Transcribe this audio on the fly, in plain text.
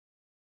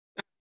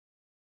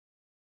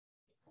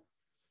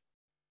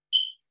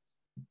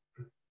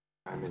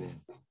I'm in it.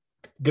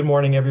 Good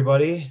morning,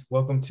 everybody.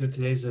 Welcome to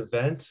today's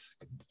event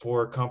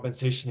for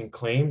compensation and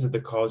claims at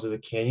the College of the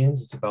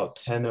Canyons. It's about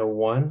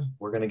 10:01.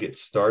 We're going to get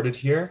started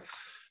here.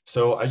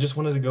 So I just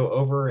wanted to go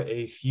over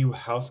a few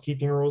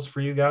housekeeping rules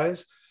for you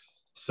guys.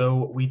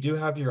 So we do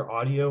have your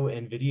audio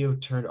and video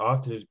turned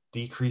off to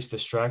decrease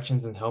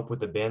distractions and help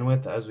with the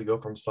bandwidth as we go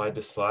from slide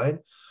to slide.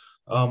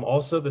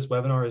 Also, this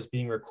webinar is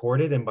being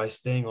recorded, and by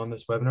staying on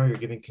this webinar, you're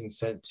giving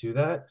consent to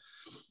that.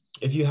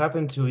 If you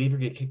happen to leave or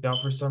get kicked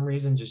out for some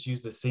reason, just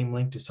use the same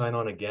link to sign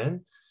on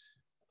again.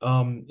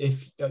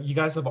 If you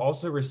guys have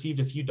also received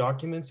a few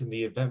documents in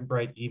the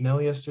Eventbrite email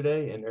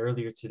yesterday and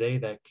earlier today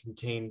that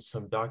contain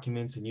some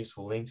documents and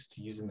useful links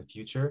to use in the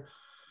future.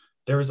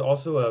 There is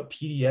also a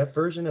PDF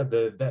version of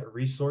the Vet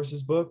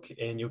Resources book,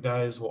 and you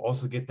guys will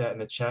also get that in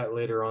the chat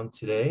later on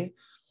today.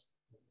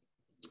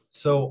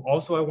 So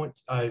also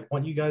I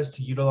want you guys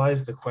to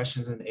utilize the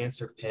questions and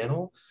answer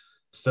panel.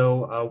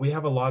 So we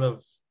have a lot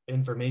of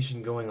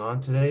information going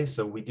on today.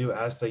 So we do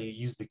ask that you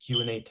use the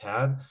Q&A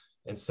tab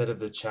instead of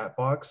the chat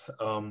box.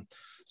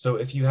 So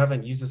if you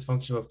haven't used this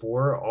function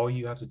before, all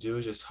you have to do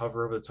is just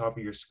hover over the top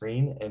of your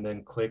screen and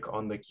then click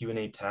on the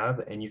Q&A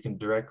tab, and you can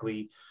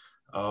directly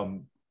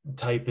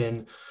type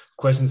in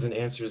questions and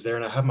answers there.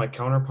 And I have my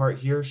counterpart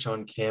here,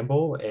 Sean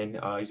Campbell, and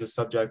he's a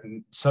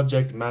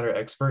subject matter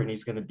expert, and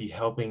he's going to be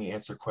helping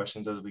answer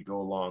questions as we go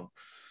along.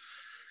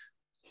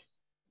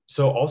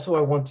 So also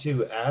I want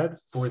to add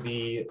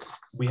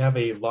we have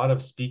a lot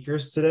of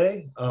speakers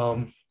today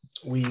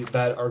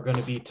that are going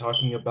to be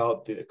talking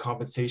about the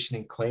compensation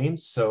and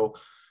claims. So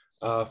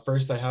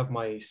first I have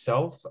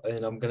myself,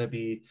 and I'm going to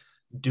be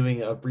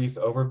doing a brief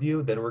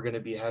overview. Then we're going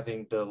to be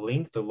having the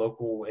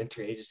local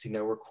interagency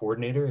network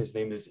coordinator. His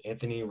name is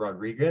Anthony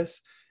Rodriguez.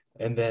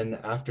 And then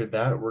after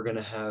that, we're going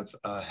to have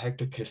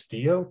Hector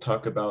Castillo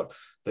talk about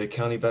the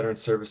County Veteran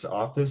Service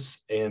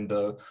Office and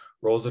the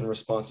roles and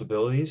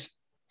responsibilities.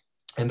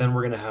 And then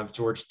we're going to have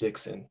George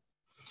Dixon.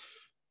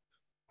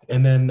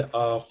 And then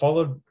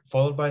followed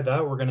by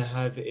that, we're going to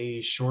have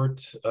a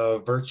short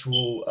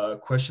virtual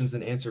questions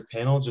and answer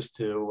panel just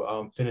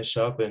to finish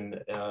up and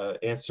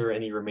answer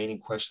any remaining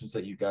questions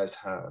that you guys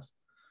have.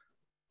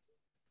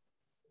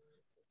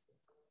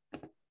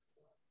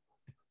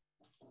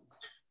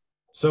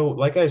 So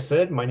like I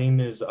said, my name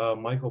is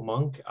Michael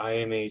Monk. I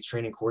am a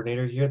training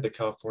coordinator here at the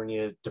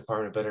California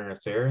Department of Veteran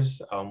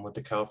Affairs with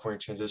the California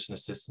Transition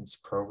Assistance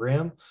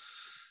Program.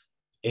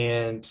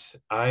 And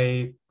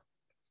I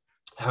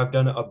have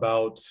done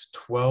about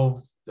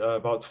 12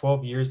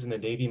 years in the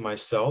Navy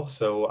myself.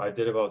 So I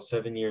did about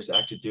 7 years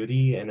active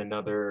duty and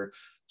another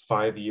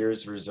 5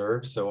 years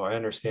reserve. So I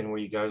understand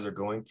what you guys are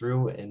going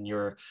through in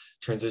your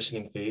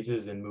transitioning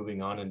phases and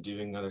moving on and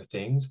doing other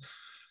things.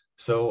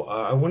 So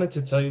I wanted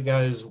to tell you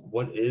guys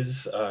what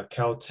is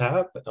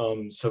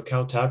CalTAP. So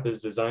CalTAP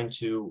is designed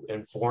to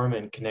inform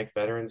and connect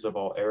veterans of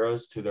all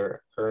eras to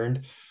their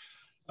earned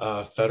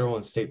federal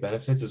and state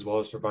benefits, as well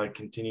as provide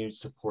continued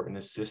support and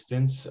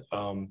assistance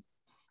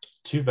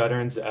to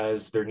veterans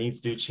as their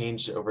needs do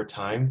change over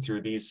time through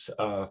these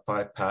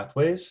 5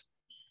 pathways.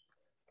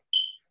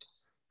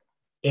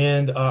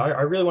 And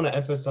I really want to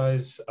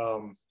emphasize,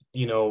 the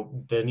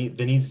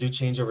needs do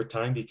change over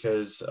time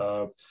because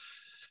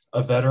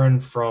a veteran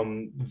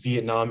from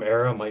Vietnam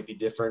era might be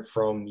different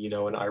from,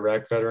 an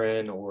Iraq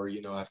veteran or,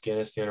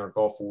 Afghanistan or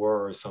Gulf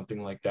War or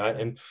something like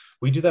that. And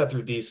we do that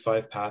through these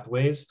 5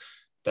 pathways.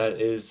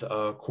 That is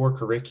core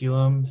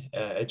curriculum,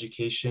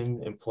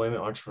 education,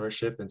 employment,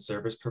 entrepreneurship, and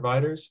service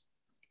providers.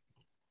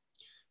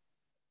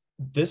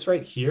 This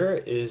right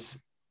here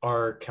is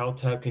our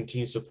CalTAP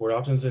continued support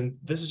options, and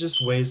this is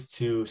just ways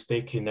to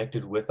stay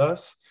connected with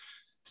us.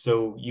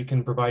 So you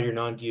can provide your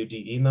non-DoD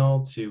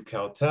email to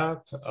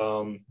CalTAP.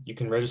 You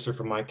can register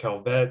for My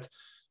CalVet.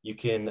 You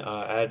can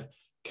add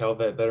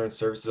CalVet Veteran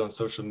Services on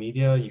social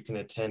media. You can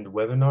attend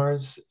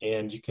webinars,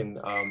 and you can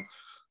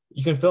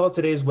fill out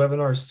today's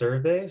webinar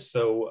survey.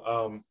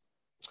 So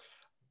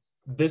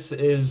this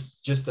is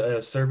just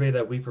a survey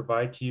that we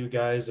provide to you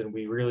guys, and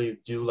we really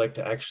do like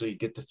to actually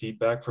get the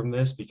feedback from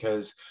this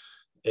because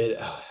it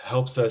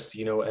helps us,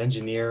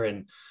 engineer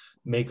and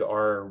make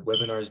our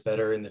webinars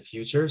better in the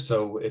future.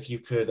 So if you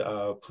could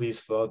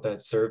please fill out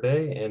that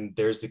survey, and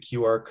there's the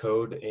QR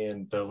code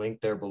and the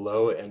link there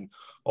below. And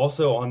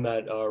also on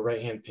that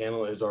right-hand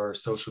panel is our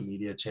social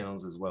media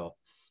channels as well.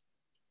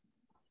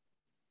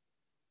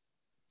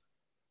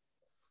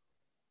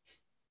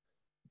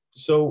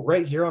 So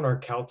right here on our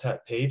CalTAP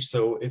page,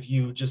 so if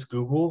you just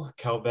Google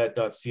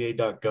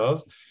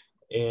calvet.ca.gov,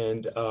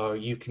 and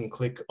you can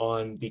click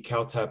on the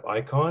CalTAP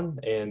icon,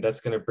 and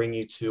that's going to bring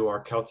you to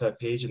our CalTAP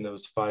page and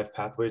those 5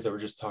 pathways that we're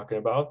just talking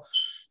about.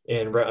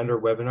 And right under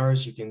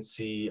webinars, you can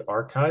see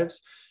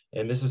archives,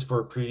 and this is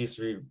for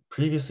previously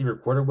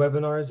recorded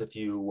webinars. If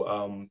you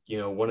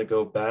want to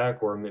go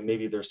back, or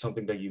maybe there's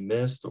something that you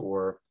missed,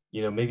 or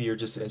maybe you're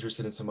just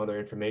interested in some other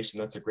information,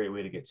 that's a great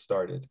way to get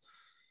started.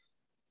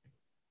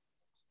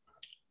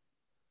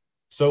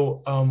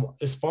 So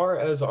as far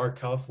as our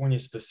California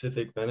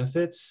specific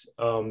benefits,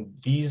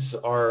 these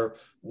are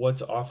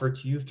what's offered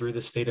to you through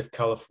the state of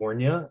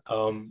California,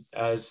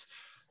 as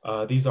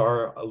these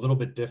are a little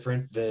bit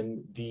different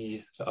than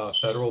the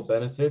federal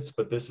benefits,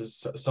 but this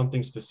is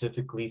something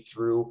specifically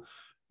through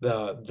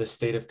the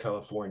state of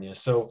California.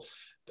 So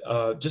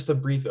just a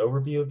brief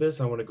overview of this.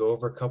 I want to go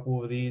over a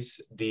couple of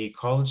these. The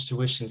college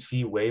tuition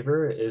fee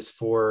waiver is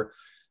for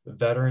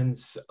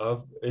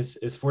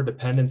is for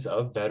dependents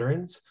of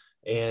veterans.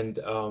 And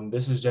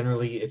this is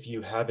generally if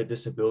you have a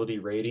disability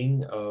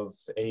rating of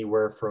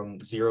anywhere from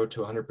 0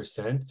 to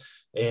 100%.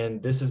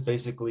 And this is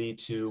basically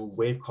to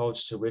waive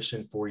college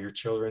tuition for your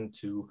children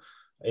to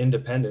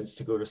independents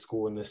to go to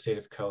school in the state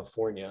of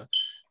California.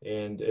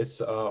 And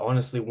it's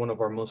honestly one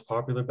of our most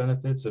popular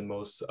benefits and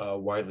most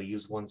widely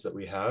used ones that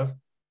we have.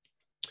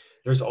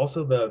 There's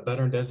also the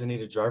veteran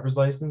designated driver's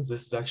license.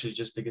 This is actually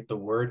just to get the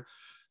word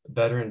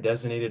veteran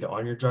designated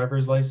on your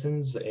driver's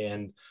license.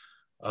 And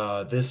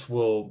this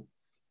will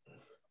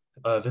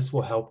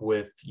help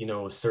with,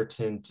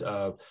 certain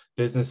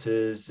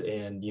businesses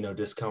and,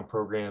 discount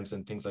programs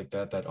and things like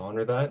that that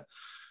honor that.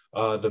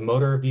 The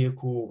motor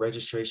vehicle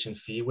registration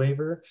fee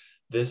waiver.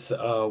 This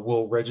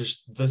will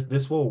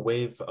This will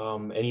waive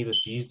any of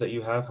the fees that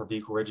you have for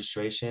vehicle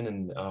registration.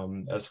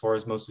 And as far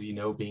as most of you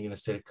know, being in the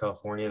state of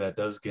California, that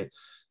does get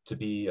to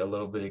be a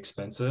little bit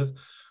expensive.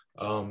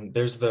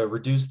 There's the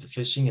reduced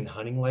fishing and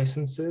hunting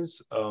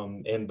licenses,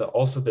 and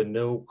also the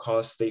no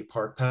cost state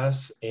park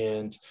pass.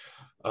 And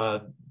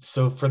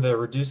so for the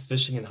reduced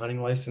fishing and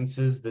hunting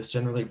licenses, this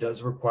generally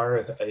does require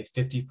a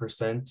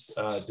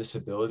 50%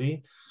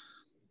 disability.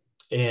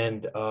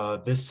 And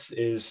this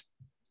is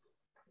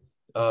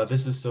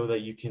so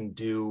that you can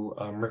do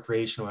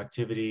recreational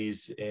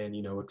activities and,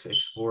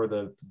 explore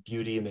the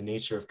beauty and the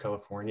nature of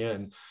California.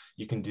 And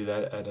you can do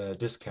that at a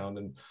discount.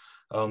 And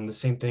the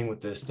same thing with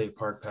the state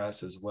park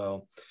pass as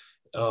well.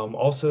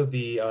 Also,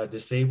 the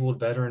disabled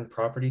veteran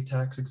property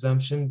tax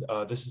exemption.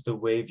 This is to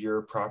waive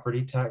your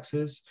property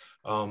taxes.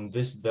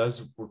 This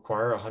does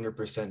require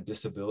 100%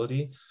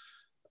 disability.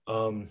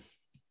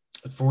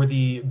 For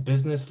the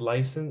business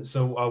license,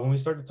 so when we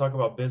start to talk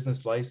about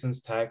business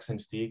license, tax,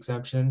 and fee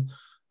exemption,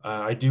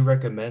 I do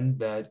recommend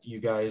that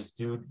you guys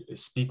do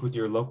speak with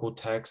your local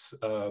tax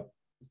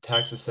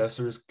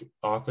assessor's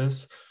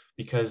office,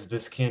 because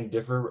this can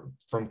differ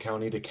from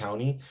county to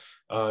county.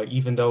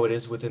 Even though it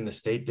is within the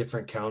state,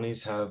 different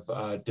counties have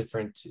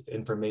different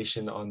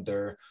information on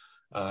their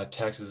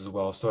taxes as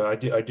well. So I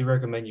do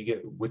recommend you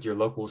get with your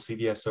local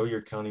CVSO,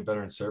 your County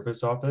Veteran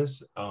Service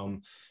Office,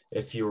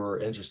 if you're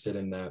interested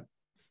in that.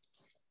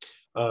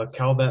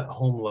 CalVet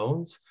Home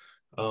Loans.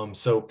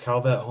 So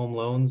CalVet Home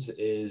Loans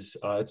is,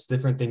 it's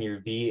different than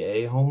your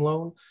VA home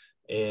loan.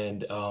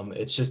 And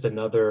it's just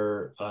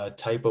another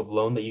type of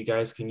loan that you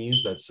guys can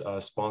use that's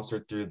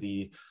sponsored through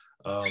the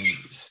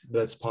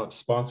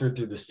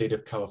state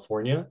of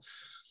California.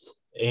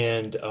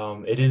 And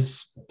it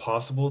is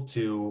possible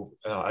to,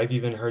 I've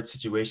even heard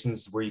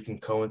situations where you can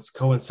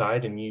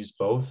coincide and use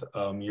both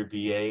your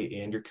VA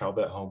and your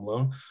CalVet home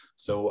loan.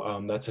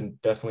 So that's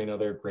definitely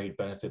another great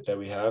benefit that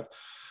we have.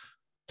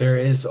 There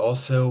is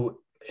also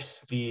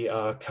the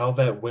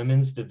CalVet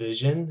Women's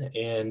Division,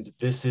 and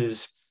this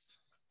is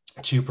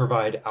to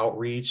provide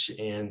outreach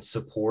and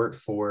support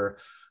for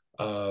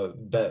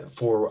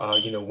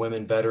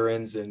women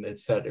veterans, and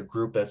it's that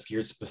group that's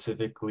geared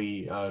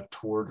specifically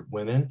toward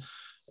women.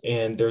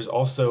 And there's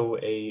also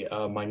a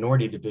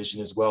minority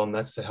division as well, and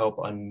that's to help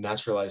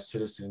unnaturalized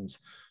citizens,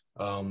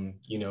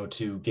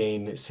 to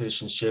gain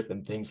citizenship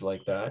and things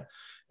like that.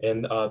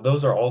 And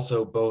those are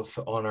also both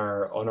on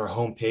our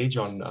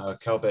homepage on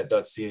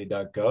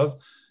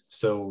calvet.ca.gov.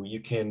 So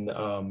you can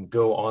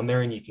go on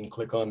there and you can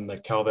click on the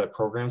CalVet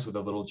programs with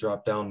a little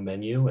drop down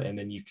menu, and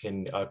then you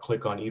can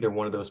click on either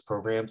one of those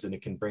programs and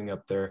it can bring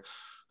up their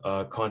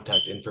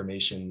contact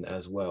information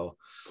as well.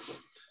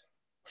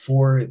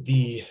 For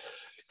the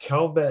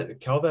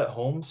CalVet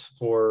homes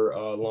for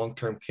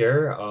long-term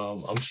care,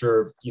 I'm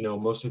sure,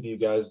 most of you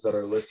guys that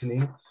are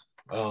listening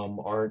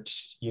aren't,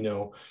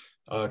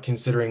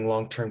 considering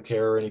long-term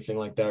care or anything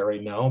like that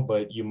right now,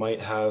 but you might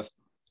have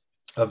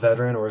a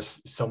veteran or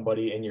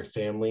somebody in your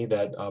family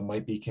that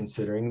might be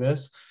considering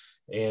this.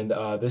 And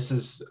this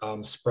is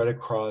spread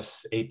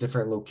across 8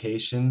 different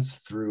locations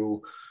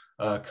through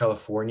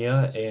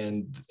California.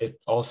 And it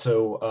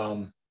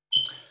also,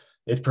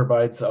 it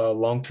provides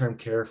long-term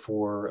care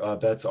for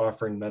vets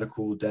offering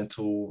medical,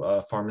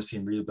 dental, pharmacy,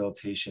 and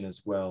rehabilitation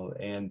as well.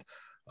 And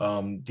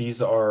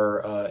these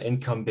are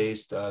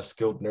income-based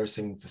skilled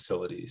nursing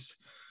facilities.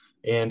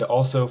 And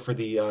also for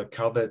the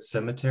CalVet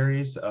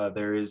cemeteries,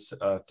 there is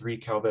 3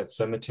 CalVet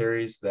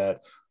cemeteries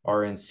that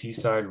are in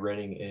Seaside,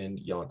 Redding, and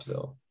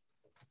Yountville.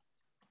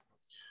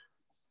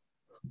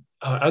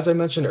 As I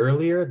mentioned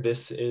earlier,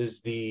 this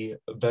is the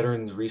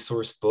Veterans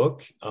Resource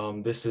Book.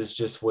 This is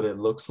just what it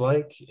looks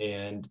like.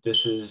 And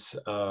this is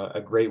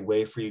a great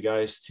way for you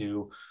guys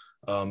to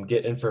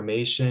get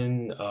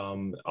information,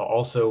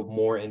 also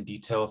more in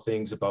detail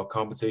things about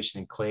compensation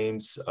and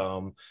claims.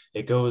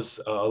 It goes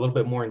a little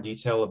bit more in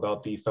detail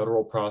about the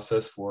federal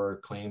process for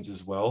claims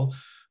as well.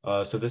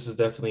 So this is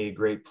definitely a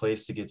great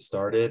place to get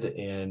started,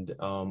 and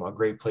a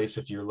great place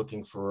if you're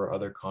looking for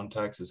other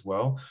contacts as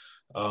well.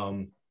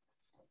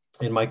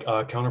 And my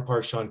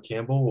counterpart, Sean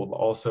Campbell, will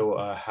also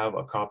have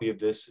a copy of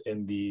this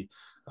in the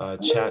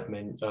chat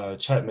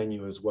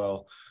menu as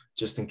well,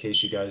 just in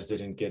case you guys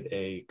didn't get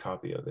a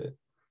copy of it.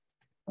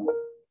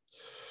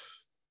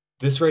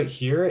 This right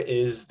here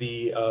is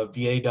the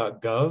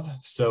va.gov.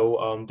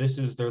 So this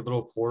is their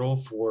little portal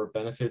for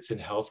benefits in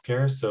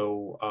healthcare.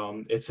 So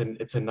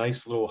it's a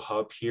nice little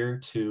hub here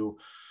to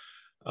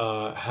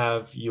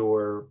have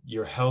your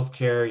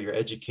healthcare, your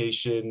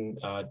education,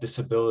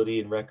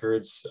 disability, and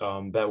records.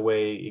 That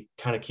way, it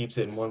kind of keeps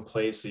it in one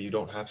place, so you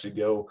don't have to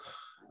go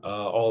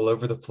all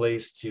over the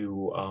place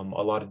to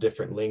a lot of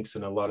different links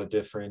and a lot of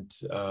different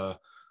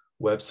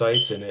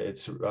websites. And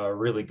it's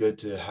really good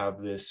to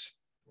have this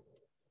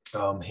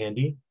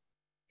handy.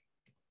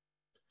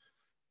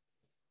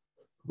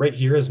 Right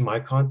here is my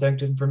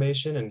contact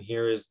information, and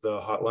here is the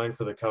hotline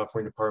for the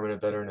California Department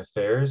of Veteran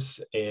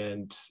Affairs,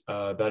 and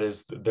that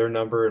is their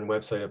number and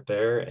website up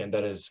there, and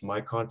that is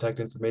my contact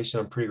information.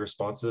 I'm pretty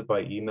responsive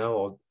by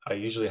email. I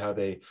usually have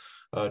a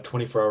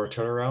 24-hour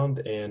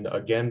turnaround, and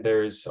again,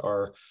 there's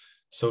our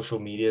social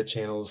media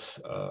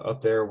channels up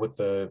there with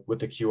the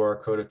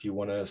QR code if you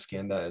want to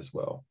scan that as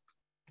well.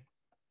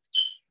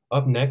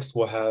 Up next,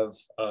 we'll have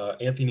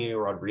Anthony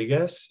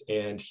Rodriguez,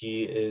 and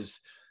he is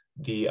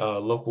the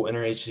local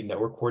interagency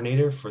network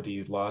coordinator for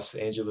the Los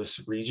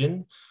Angeles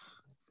region.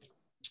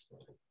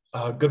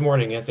 Good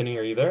morning, Anthony.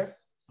 Are you there?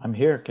 I'm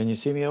here. Can you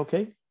see me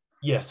okay?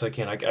 Yes, I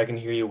can. I can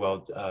hear you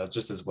well,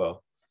 just as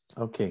well.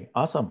 Okay,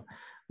 awesome.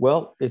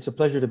 Well, it's a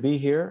pleasure to be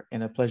here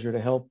and a pleasure to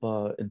help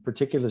in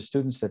particular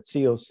students at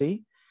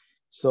COC.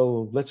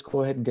 So let's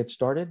go ahead and get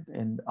started.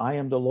 And I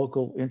am the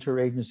local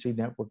interagency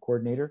network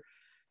coordinator.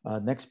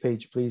 Next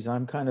page, please.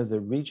 I'm kind of the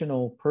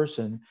regional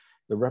person,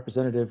 the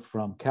representative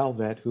from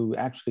CalVet who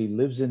actually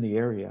lives in the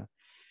area.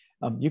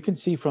 You can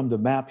see from the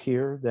map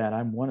here that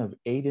I'm one of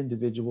 8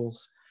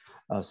 individuals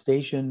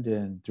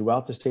stationed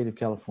throughout the state of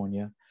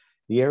California.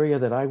 The area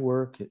that I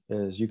work,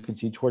 as you can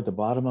see toward the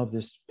bottom of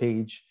this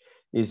page,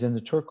 is in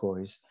the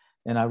turquoise,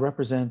 and I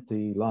represent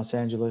the Los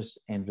Angeles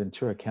and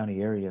Ventura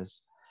County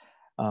areas.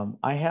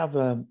 I have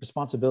a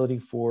responsibility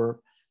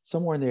for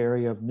somewhere in the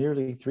area of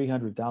nearly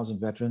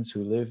 300,000 veterans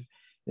who live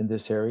in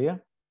this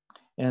area.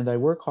 And I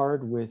work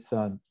hard with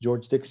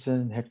George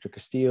Dixon, Hector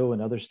Castillo,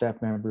 and other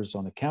staff members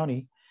on the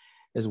county,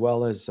 as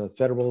well as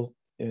federal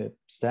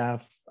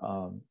staff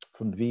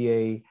from the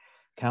VA,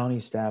 county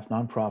staff,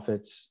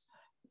 nonprofits,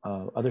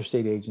 other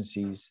state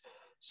agencies,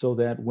 so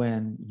that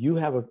when you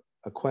have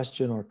a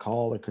question or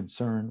call or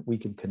concern, we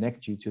can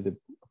connect you to the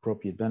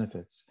appropriate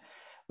benefits.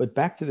 But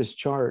back to this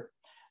chart,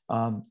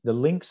 the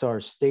links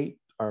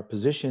are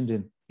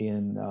positioned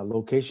in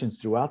locations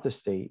throughout the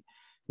state.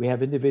 We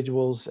have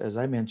individuals, as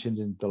I mentioned,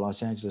 in the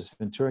Los Angeles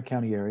Ventura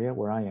County area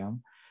where I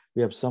am.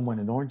 We have someone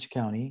in Orange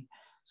County,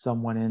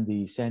 someone in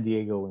the San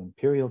Diego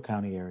Imperial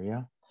County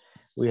area.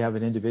 We have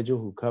an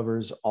individual who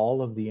covers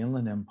all of the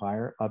Inland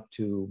Empire up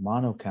to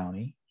Mono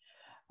County.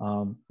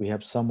 We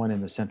have someone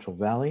in the Central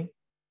Valley,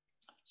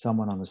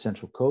 someone on the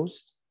Central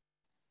Coast.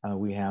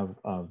 We have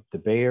the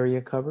Bay Area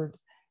covered,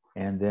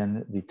 and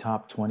then the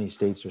top 20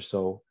 states or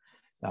so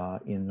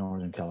in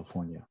Northern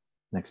California.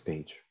 Next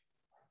page.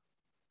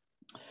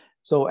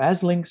 So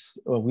as links,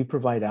 we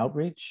provide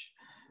outreach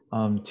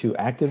to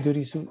active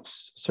duty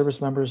service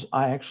members.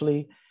 I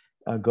actually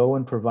go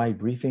and provide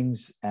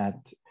briefings at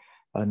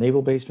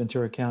Naval Base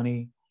Ventura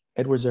County,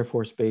 Edwards Air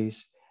Force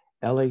Base,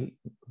 LA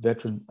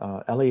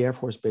Air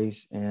Force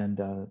Base,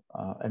 and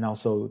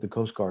also the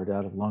Coast Guard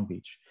out of Long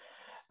Beach.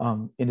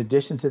 In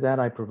addition to that,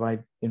 I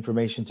provide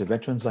information to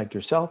veterans like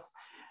yourself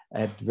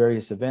at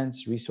various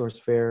events, resource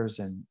fairs,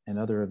 and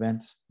other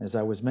events. As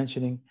I was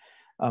mentioning,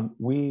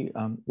 we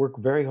work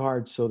very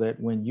hard so that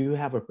when you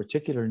have a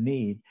particular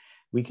need,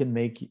 we can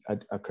make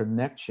a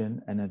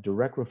connection and a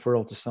direct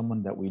referral to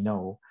someone that we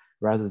know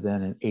rather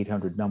than an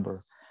 800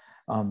 number.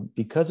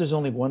 Because there's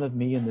only one of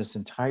me in this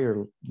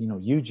entire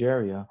huge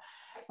area,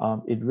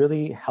 it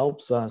really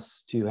helps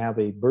us to have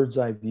a bird's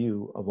eye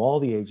view of all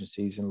the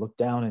agencies and look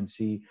down and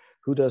see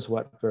who does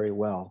what very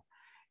well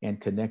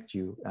and connect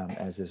you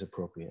as is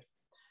appropriate.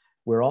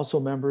 We're also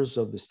members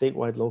of the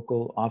statewide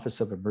local Office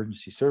of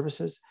Emergency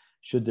Services.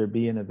 Should there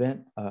be an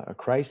event, a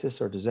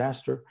crisis or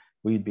disaster,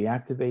 we'd be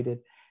activated,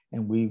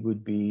 and we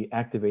would be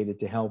activated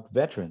to help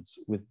veterans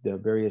with the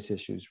various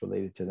issues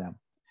related to them.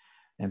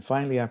 And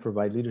finally, I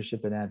provide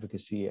leadership and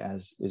advocacy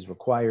as is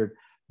required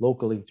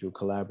locally through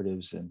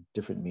collaboratives and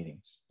different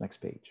meetings. Next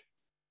page.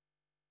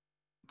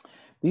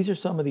 These are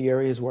some of the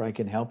areas where I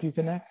can help you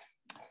connect.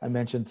 I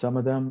mentioned some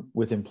of them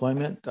with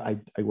employment. I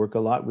work a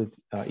lot with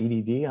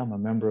EDD. I'm a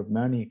member of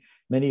many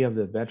of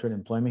the veteran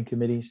employment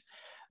committees.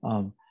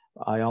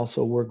 I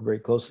also work very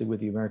closely with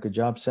the America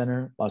Job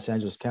Center. Los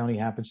Angeles County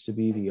happens to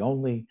be the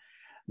only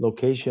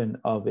location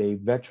of a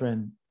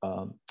veteran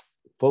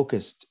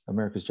focused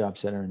America's Job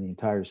Center in the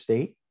entire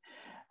state.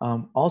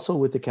 Also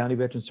with the County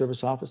Veteran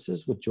Service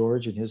offices, with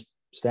George and his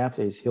staff,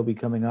 he'll be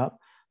coming up.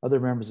 Other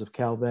members of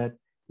CalVet,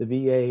 the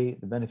VA,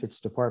 the Benefits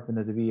Department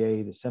of the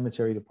VA, the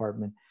Cemetery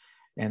Department,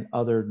 and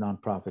other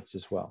nonprofits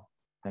as well.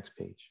 Next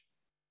page.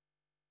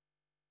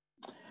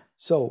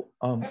 So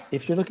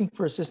if you're looking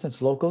for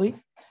assistance locally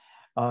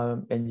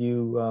and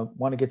you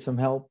want to get some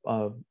help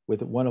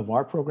with one of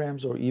our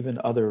programs or even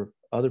other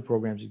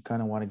programs, you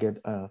kind of want to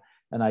get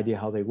an idea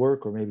how they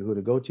work or maybe who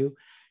to go to,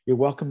 you're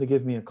welcome to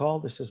give me a call.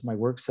 This is my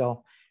work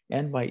cell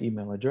and my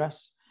email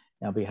address.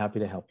 And I'll be happy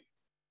to help you.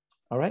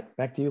 All right,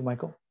 back to you,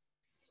 Michael.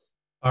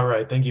 All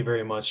right, thank you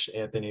very much,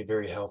 Anthony.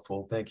 Very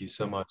helpful. Thank you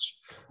so much.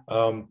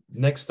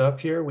 Next up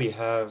here, we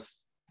have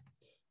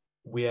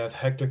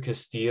Hector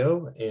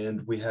Castillo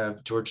and we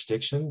have George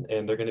Dixon,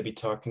 and they're going to be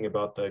talking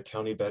about the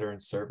County Veteran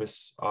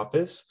Service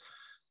Office.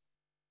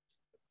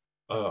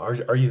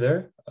 Are you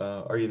there?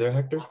 Are you there,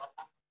 Hector?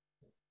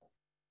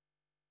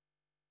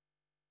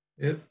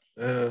 Yep.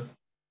 Is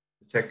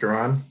Hector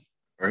on?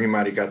 Or he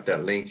might have got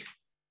that link.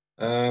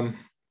 I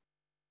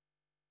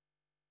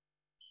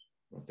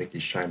don't think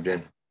he's chimed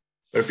in.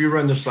 But if you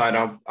run the slide,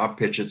 I'll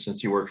pitch it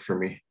since he works for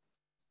me,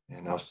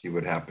 and I'll see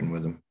what happened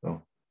with him.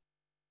 So.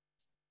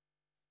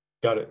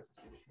 Got it.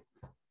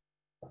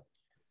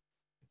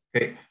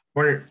 Okay.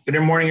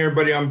 Good morning,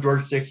 everybody. I'm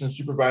George Dixon,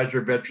 Supervisor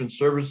of Veteran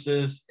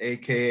Services,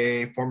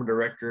 AKA former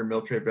Director of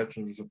Military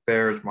Veterans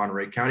Affairs,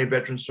 Monterey County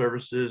Veteran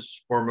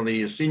Services,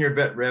 formerly a Senior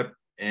Vet Rep,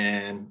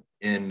 and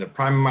in the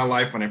prime of my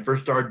life, when I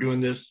first started doing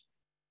this,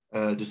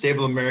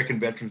 Disabled American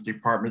Veterans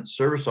Department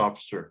Service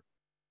Officer.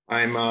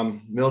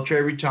 I'm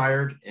military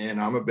retired, and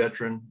I'm a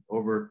veteran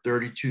over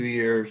 32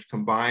 years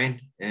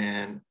combined,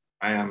 and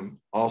I am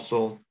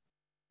also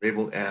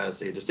labeled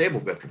as a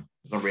disabled veteran.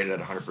 I'm rated at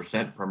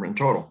 100% permanent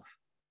total.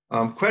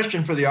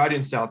 Question for the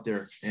audience out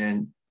there,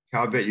 and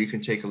CalVet, you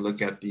can take a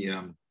look at the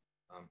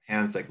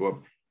hands that go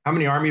up. How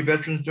many Army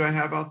veterans do I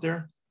have out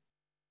there?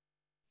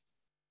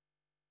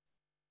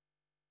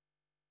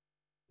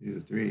 2,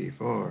 3,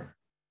 4,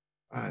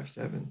 5,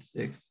 7,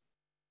 6,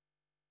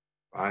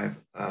 5.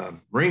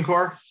 Marine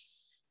Corps?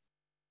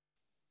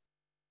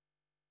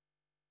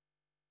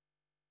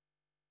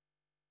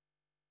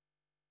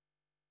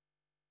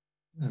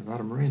 A lot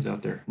of Marines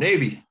out there.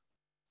 Navy?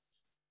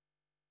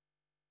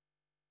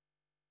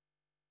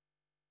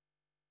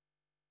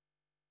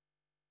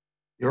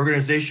 The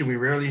organization we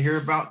rarely hear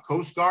about,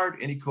 Coast Guard.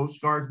 Any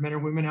Coast Guard men or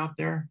women out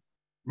there?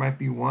 Might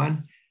be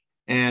one.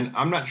 And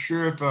I'm not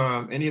sure if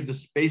any of the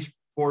Space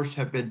Force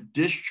have been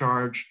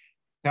discharged.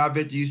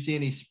 CalVet, do you see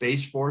any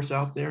Space Force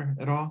out there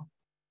at all?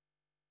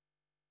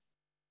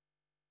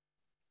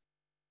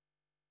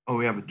 Oh,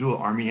 we have a dual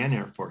Army and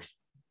Air Force.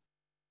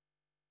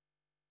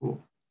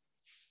 Cool.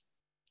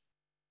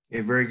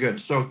 Okay, very good.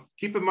 So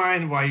keep in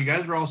mind, while you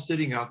guys are all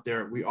sitting out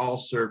there, we all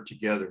serve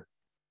together.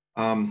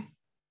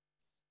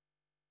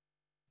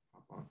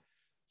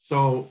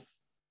 So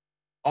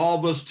all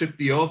of us took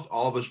the oath,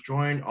 all of us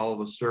joined, all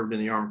of us served in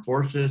the armed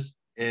forces.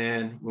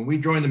 And when we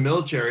joined the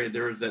military,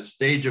 there was that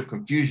stage of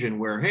confusion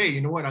where, hey,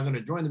 you know what, I'm going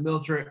to join the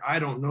military. I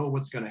don't know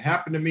what's going to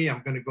happen to me.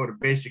 I'm going to go to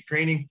basic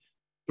training.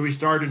 So we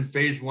started in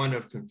phase 1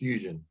 of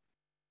confusion.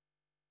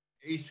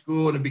 A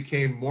school, and it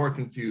became more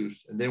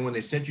confused. And then when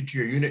they sent you to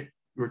your unit,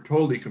 you were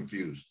totally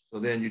confused. So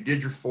then you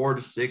did your 4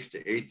 to 6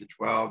 to 8 to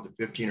 12 to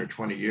 15 or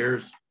 20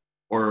 years,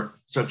 or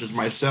such as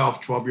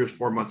myself, 12 years,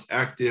 4 months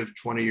active,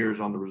 20 years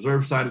on the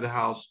reserve side of the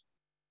house,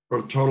 for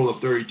a total of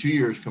 32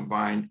 years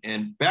combined.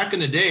 And back in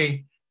the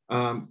day,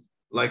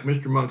 like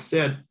Mr. Monk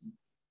said,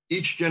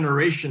 each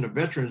generation of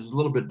veterans is a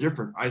little bit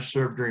different. I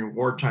served during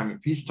wartime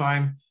and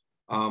peacetime,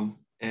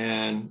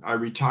 and I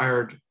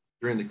retired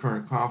during the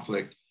current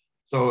conflict.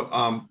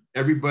 So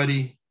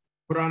everybody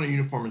put on a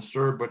uniform and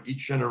served, but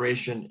each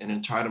generation and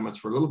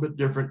entitlements were a little bit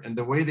different, and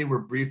the way they were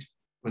briefed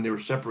when they were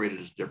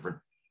separated is different.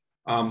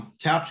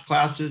 TAPS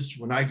classes,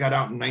 when I got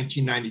out in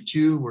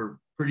 1992, were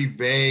pretty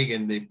vague,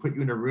 and they put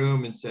you in a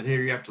room and said,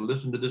 hey, you have to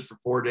listen to this for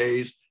 4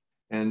 days.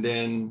 And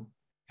then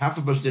half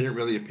of us didn't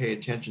really pay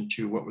attention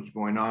to what was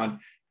going on.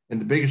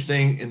 And the biggest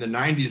thing in the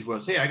 90s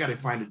was, hey, I got to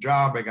find a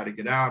job. I got to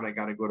get out. I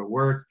got to go to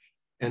work.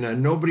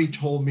 And nobody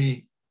told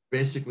me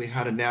basically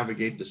how to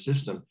navigate the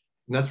system.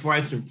 And that's why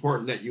it's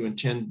important that you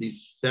attend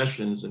these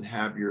sessions and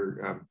have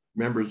your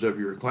members of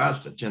your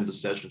class attend the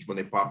sessions when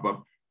they pop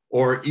up,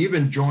 or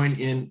even join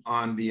in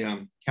on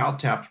the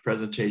CalTAP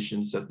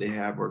presentations that they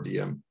have, or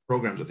the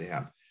programs that they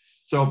have.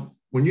 So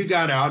when you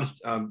got out,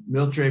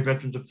 Military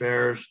Veterans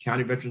Affairs,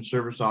 County Veteran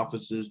Service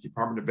Offices,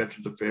 Department of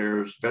Veterans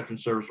Affairs, Veteran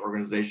Service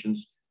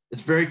Organizations,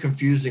 it's very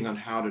confusing on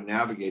how to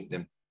navigate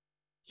them.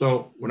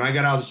 So when I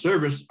got out of the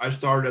service, I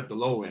started at the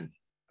low end.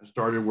 I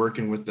started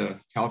working with the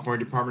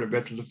California Department of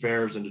Veterans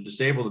Affairs and the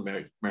Disabled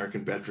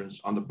American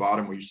Veterans on the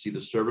bottom, where you see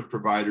the service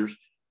providers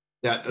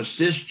that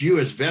assist you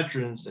as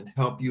veterans and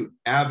help you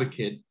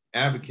advocate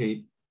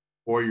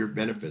for your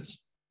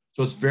benefits.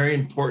 So it's very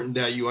important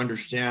that you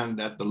understand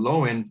that the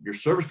low end, your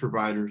service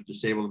providers,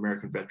 Disabled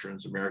American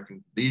Veterans,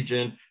 American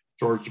Legion,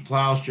 Swords to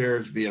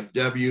Plowshares,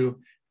 VFW.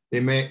 They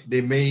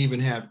may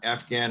even have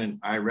Afghan and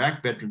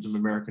Iraq Veterans of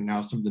America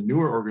now. Some of the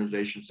newer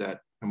organizations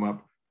that come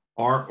up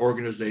are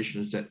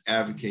organizations that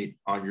advocate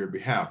on your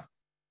behalf.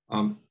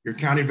 Your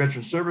county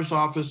veteran service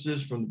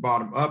offices from the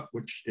bottom up,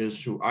 which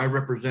is who I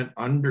represent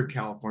under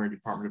California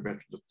Department of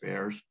Veterans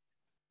Affairs.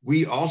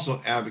 We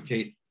also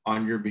advocate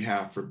on your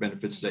behalf for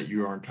benefits that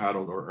you are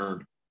entitled or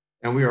earned.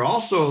 And we are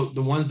also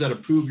the ones that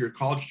approve your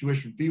college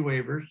tuition fee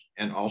waivers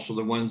and also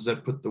the ones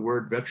that put the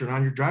word veteran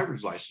on your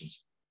driver's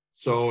license.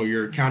 So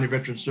your county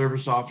veteran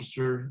service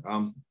officer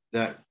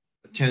that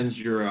attends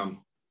your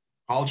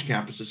college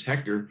campuses,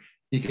 Hector,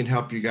 he can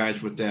help you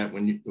guys with that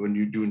when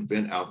you do an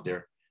event out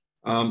there.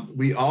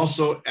 We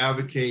also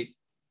advocate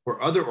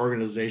for other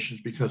organizations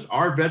because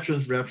our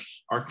veterans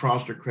reps are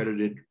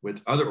cross-accredited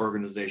with other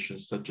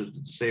organizations such as the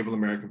Disabled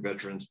American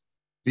Veterans,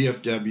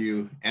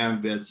 VFW,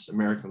 AMVETS,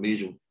 American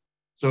Legion.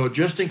 So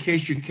just in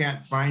case you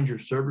can't find your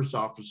service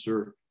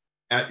officer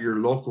at your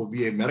local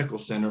VA medical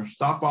center,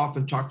 stop off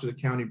and talk to the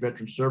county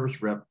veteran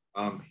service rep.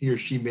 He or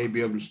she may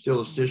be able to still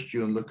assist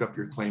you and look up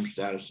your claim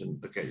status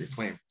and look at your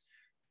claim.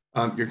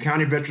 Your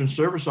county veteran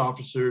service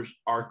officers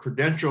are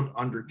credentialed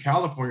under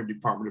California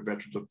Department of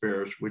Veterans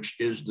Affairs, which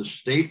is the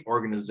state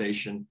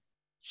organization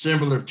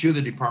similar to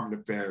the Department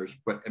of Affairs,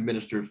 but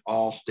administers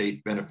all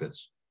state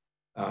benefits.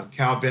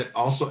 CalVet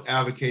also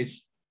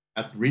advocates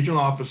at the regional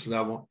office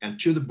level and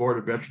to the Board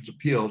of Veterans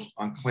Appeals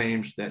on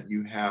claims that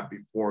you have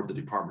before the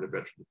Department of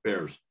Veterans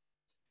Affairs.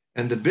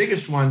 And the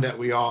biggest one that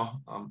we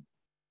all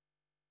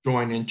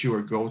join into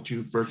or go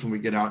to first when we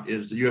get out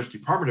is the U.S.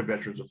 Department of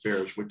Veterans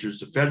Affairs, which is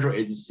the federal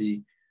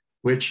agency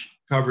which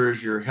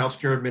covers your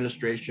Healthcare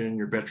Administration,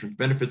 your Veterans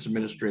Benefits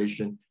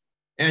Administration,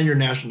 and your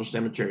National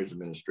Cemeteries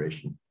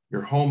Administration,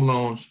 your home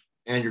loans,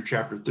 and your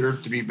Chapter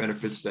 33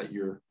 benefits that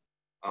you're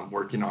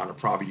working on or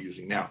probably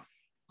using now.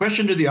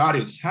 Question to the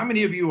audience, how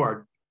many of you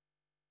are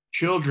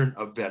children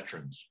of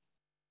veterans?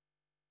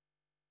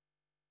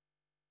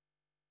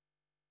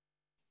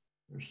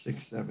 There's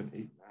 6, 7,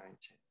 8,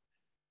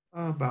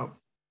 9, 10,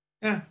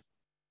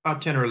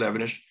 about 10 or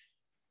 11-ish.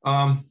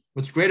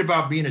 What's great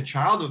about being a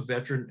child of a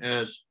veteran,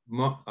 as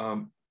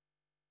Mr.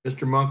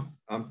 Monk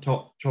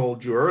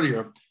told you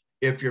earlier,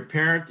 if your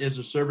parent is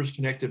a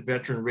service-connected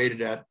veteran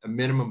rated at a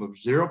minimum of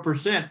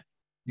 0%,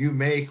 you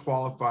may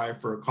qualify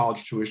for a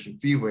college tuition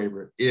fee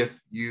waiver if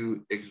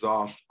you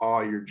exhaust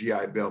all your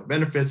GI Bill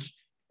benefits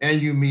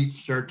and you meet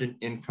certain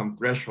income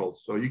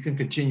thresholds. So you can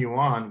continue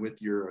on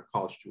with your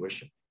college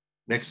tuition.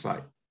 Next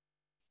slide.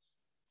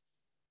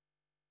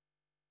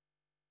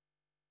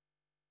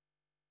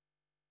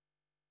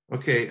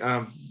 Okay,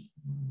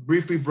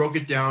 briefly broke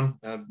it down.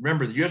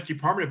 Remember, the U.S.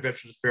 Department of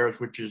Veterans Affairs,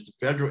 which is the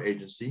federal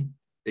agency,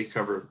 they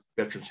cover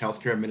Veterans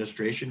Healthcare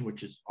Administration,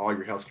 which is all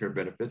your healthcare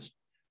benefits.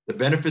 The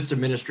Benefits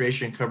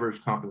Administration covers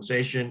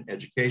compensation,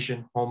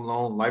 education, home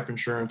loan, life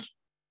insurance,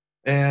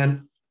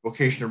 and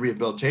vocational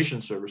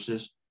rehabilitation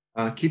services.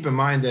 Keep in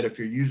mind that if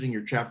you're using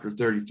your Chapter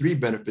 33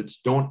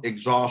 benefits, don't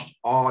exhaust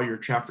all your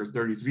Chapter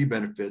 33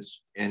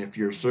 benefits. And if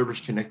you're service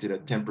connected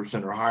at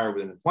 10% or higher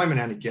with an employment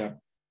handicap,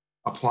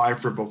 apply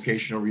for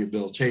vocational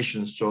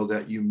rehabilitation so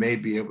that you may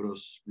be able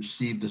to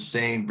receive the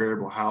same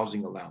variable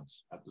housing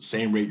allowance at the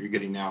same rate you're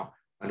getting now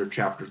under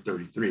Chapter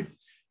 33.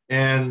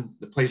 And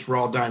the place we're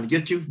all dying to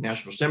get to,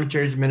 National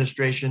Cemeteries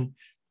Administration.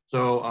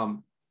 So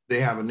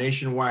they have a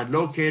nationwide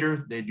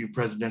locator. They do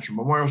presidential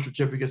memorial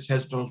certificates,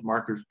 headstones,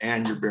 markers,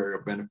 and your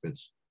burial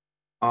benefits.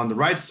 On the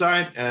right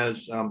side,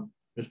 as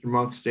Mr.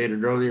 Monk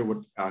stated earlier,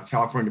 what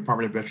California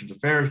Department of Veterans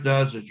Affairs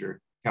does is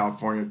your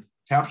California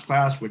TAPS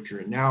class, which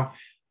you're in now.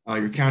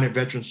 Your county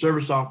veteran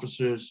service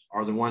officers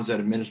are the ones that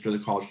administer the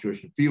college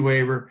tuition fee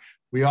waiver.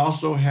 We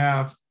also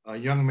have a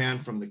young man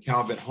from the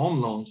CalVet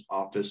Home Loans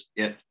office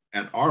at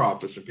our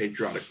office in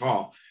Patriotic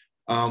Hall.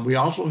 We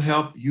also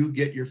help you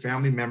get your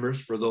family members,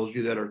 for those of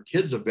you that are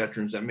kids of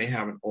veterans that may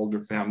have an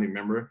older family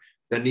member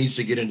that needs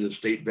to get into the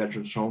state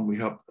veterans home. We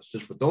help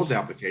assist with those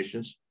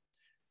applications.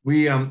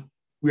 We are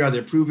the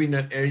approving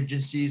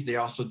agencies. They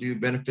also do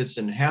benefits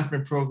and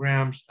enhancement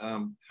programs,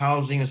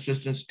 housing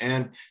assistance,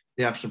 and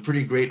they have some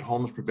pretty great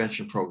homeless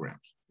prevention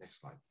programs. Next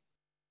slide.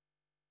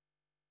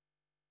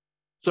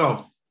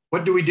 So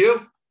what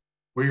do?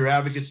 We're your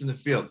advocates in the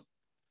field.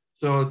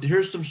 So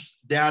here's some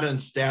data and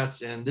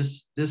stats, and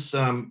this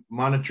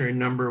monitoring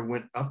number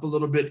went up a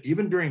little bit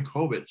even during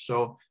COVID.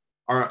 So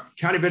our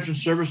county veteran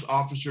service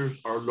officers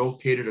are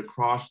located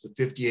across the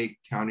 58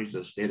 counties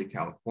of the state of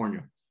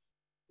California.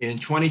 In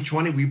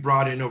 2020, we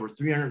brought in over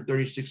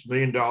 $336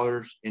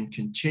 million in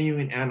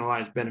continuing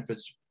analyzed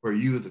benefits for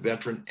you, the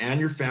veteran, and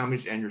your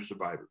families and your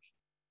survivors.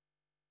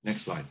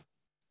 Next slide.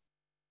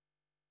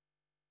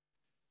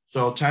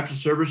 So types of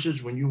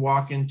services, when you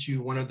walk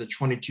into one of the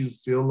 22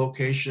 field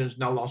locations,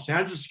 now Los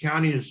Angeles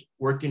County is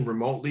working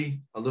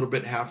remotely, a little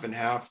bit half and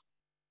half.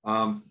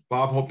 Bob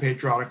Hope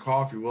Patriotic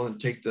Hall, if you're willing to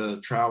take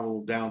the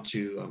travel down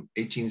to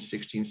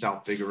 1816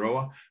 South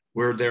Figueroa,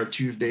 we're there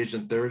Tuesdays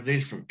and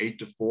Thursdays from 8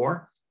 to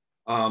 4.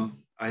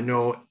 I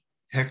know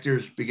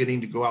Hector's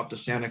beginning to go out to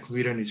Santa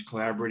Clarita and he's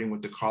collaborating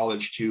with the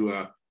college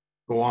to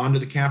go on to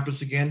the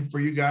campus again for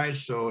you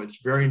guys. So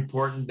it's very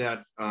important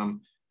that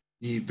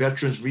the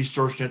Veterans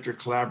Resource Center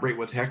collaborate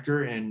with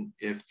Hector. And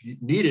if you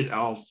need it,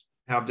 I'll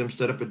have them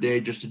set up a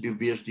day just to do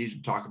VSDs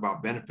and talk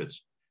about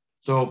benefits.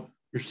 So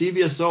your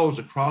CVSOs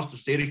across the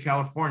state of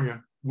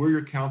California, we're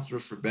your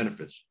counselors for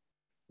benefits.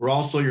 We're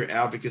also your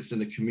advocates in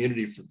the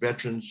community for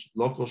veterans,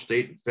 local,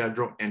 state, and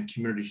federal, and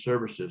community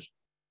services.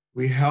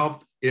 We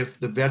help if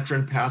the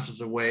veteran passes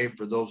away,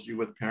 for those of you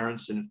with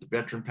parents, and if the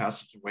veteran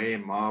passes away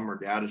and mom or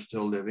dad is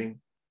still living,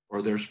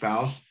 or their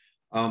spouse.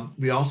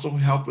 We also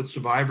help with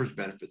survivors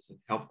benefits and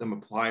help them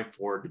apply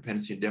for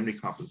dependency indemnity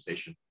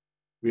compensation.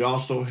 We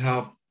also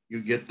help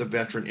you get the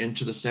veteran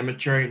into the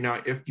cemetery.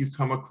 Now, if you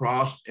come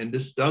across, and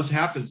this does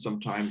happen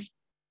sometimes,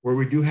 where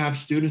we do have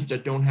students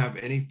that don't have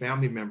any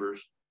family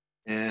members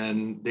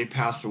and they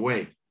pass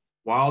away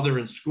while they're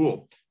in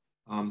school.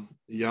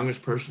 The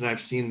youngest person I've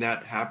seen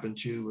that happen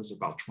to was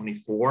about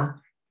 24.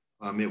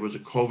 It was a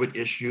COVID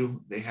issue.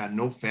 They had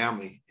no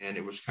family, and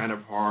it was kind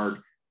of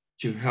hard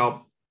to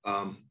help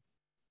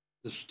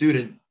the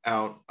student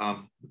out.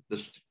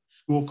 The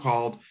school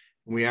called,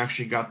 and we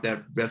actually got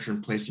that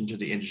veteran placed into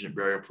the indigent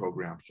burial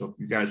program. So if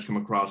you guys come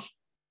across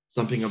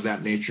something of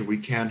that nature, we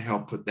can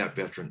help put that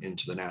veteran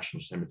into the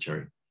National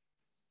Cemetery.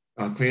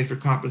 Claims for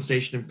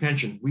compensation and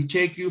pension. We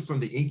take you from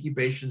the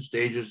incubation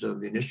stages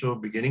of the initial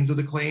beginnings of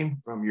the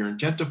claim, from your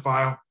intent to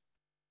file,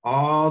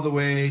 all the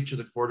way to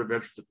the Court of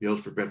Veterans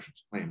Appeals for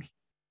veterans claims,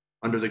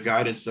 under the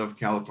guidance of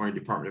California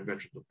Department of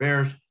Veterans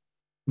Affairs,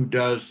 who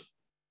does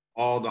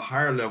all the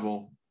higher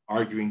level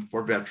arguing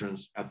for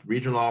veterans at the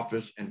regional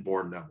office and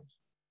board levels.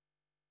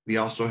 We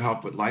also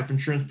help with life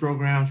insurance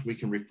programs. We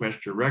can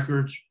request your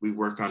records. We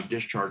work on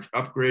discharge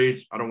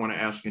upgrades. I don't want to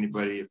ask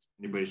anybody if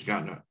anybody's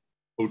gotten a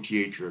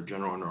OTH or a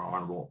general or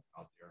honorable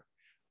out there.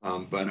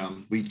 But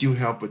we do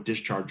help with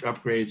discharge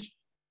upgrades,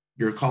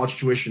 your college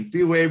tuition fee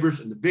waivers,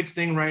 and the big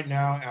thing right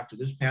now after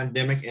this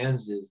pandemic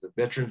ends is the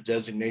veteran's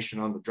designation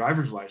on the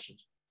driver's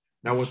license.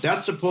 Now, what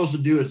that's supposed to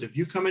do is if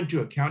you come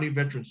into a county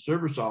veteran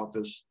service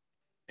office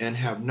and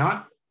have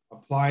not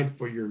applied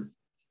for your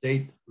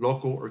state,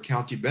 local, or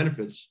county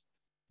benefits,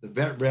 the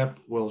vet rep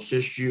will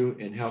assist you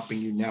in helping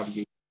you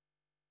navigate.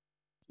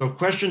 So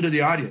question to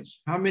the audience,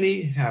 how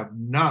many have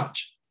not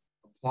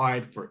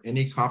applied for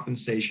any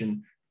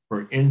compensation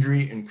for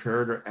injury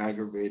incurred or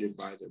aggravated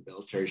by their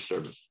military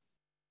service?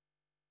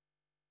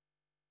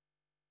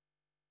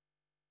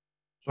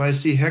 So I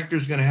see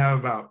Hector's going to have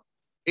about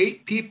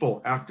 8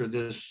 people after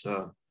this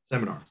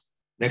seminar.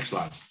 Next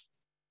slide.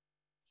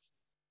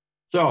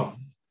 So,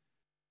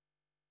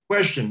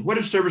 question, what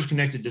is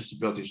service-connected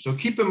disability? So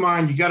keep in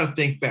mind, you got to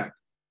think back.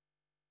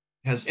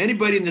 Has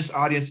anybody in this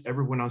audience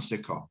ever went on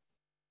sick call,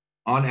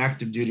 on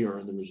active duty or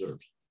in the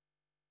reserves?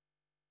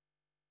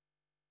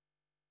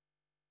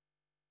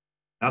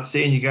 Not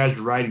saying you guys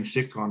are riding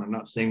sick call. I'm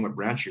not saying what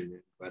branch you're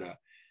in, but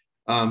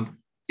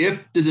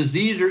if the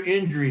disease or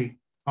injury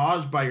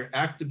caused by your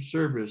active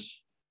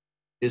service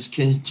is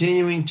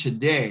continuing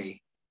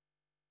today,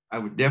 I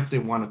would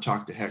definitely want to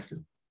talk to Hector.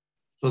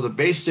 So the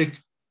basic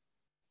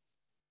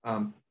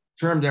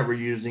term that we're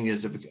using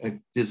is if a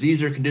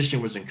disease or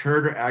condition was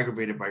incurred or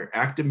aggravated by your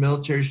active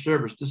military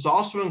service. This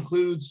also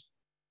includes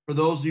for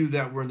those of you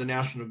that were in the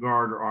National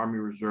Guard or Army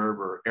Reserve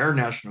or Air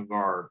National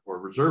Guard or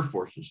Reserve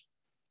Forces.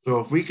 So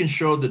if we can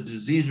show the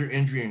disease or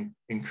injury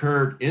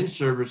incurred in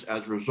service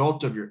as a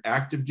result of your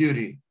active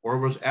duty or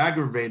was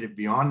aggravated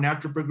beyond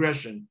natural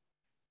progression,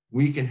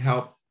 we can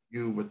help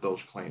you with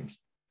those claims.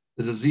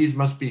 The disease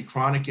must be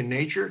chronic in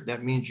nature.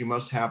 That means you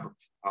must have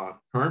a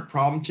current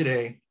problem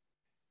today,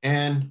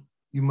 and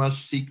you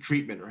must seek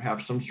treatment or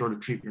have some sort of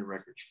treatment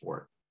records for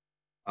it.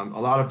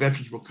 A lot of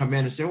veterans will come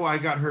in and say, well, I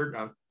got hurt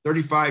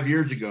 35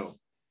 years ago,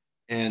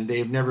 and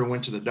they've never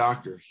went to the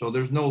doctor. So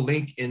there's no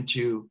link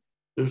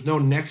there's no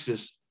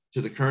nexus to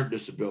the current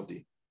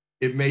disability.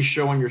 It may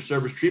show on your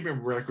service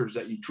treatment records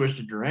that you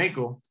twisted your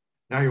ankle.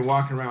 Now you're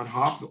walking around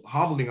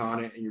hobbling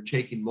on it and you're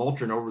taking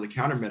Motrin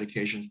over-the-counter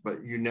medications,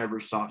 but you never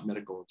sought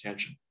medical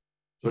attention.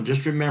 So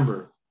just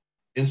remember,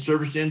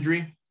 in-service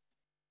injury,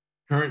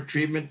 current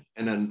treatment,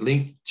 and then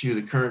link to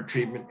the current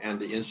treatment and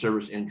the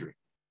in-service injury.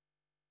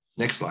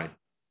 Next slide.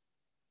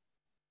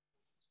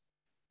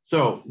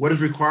 So what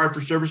is required for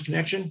service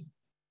connection?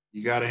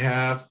 You got to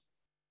have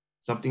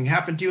something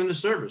happened to you in the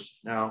service.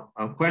 Now,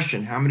 a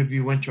question, how many of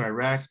you went to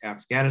Iraq,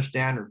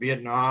 Afghanistan, or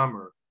Vietnam,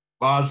 or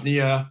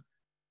Bosnia,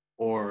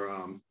 or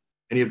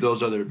any of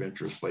those other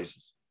adventurous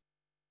places?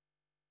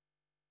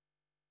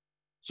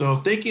 So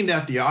thinking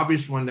that the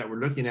obvious one that we're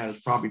looking at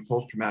is probably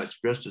post-traumatic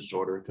stress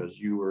disorder because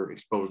you were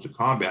exposed to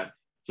combat.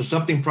 So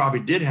something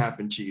probably did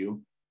happen to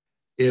you.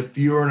 If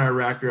you were in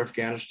Iraq or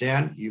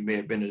Afghanistan, you may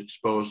have been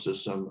exposed to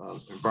some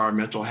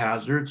environmental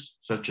hazards,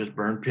 such as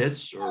burn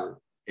pits or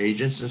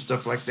agents and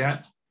stuff like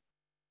that.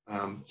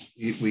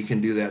 We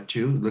can do that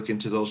too, look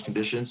into those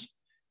conditions.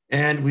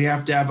 And we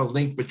have to have a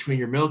link between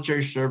your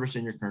military service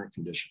and your current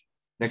condition.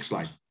 Next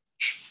slide.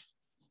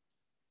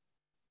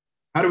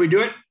 How do we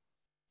do it?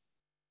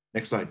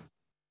 Next slide.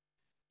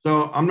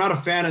 So I'm not a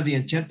fan of the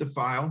intent to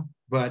file,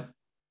 but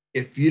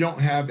if you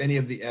don't have any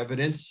of the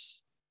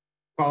evidence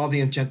follow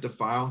the intent to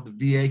file. The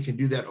VA can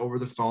do that over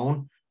the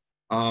phone.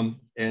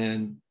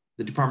 And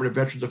the Department of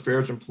Veterans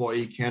Affairs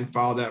employee can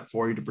file that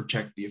for you to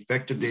protect the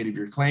effective date of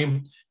your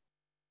claim.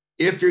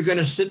 If you're going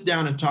to sit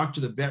down and talk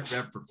to the vet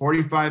rep for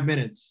 45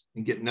 minutes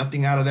and get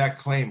nothing out of that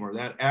claim or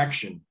that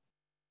action,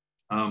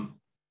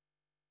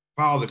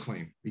 file the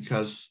claim,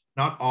 because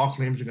not all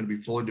claims are going to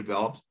be fully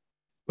developed.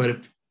 But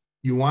if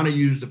you want to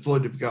use the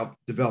fully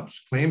developed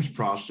claims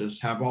process,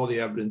 have all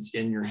the evidence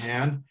in your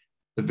hand,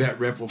 the vet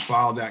rep will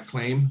file that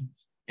claim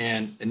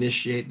and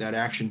initiate that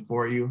action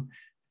for you.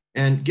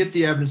 And get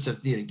the evidence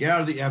that's needed.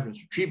 Gather the evidence,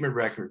 treatment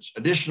records,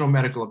 additional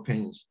medical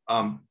opinions,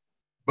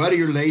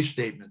 buddy or lay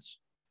statements.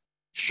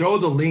 Show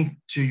the link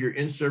to your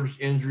in-service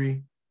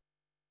injury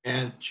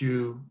and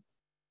to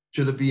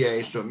the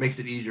VA, so it makes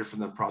it easier for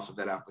them to process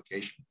that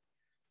application.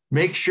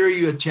 Make sure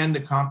you attend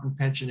the comp and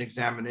pension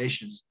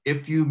examinations.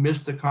 If you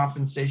miss the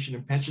compensation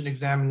and pension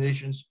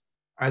examinations,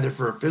 either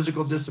for a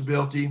physical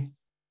disability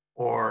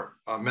or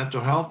a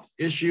mental health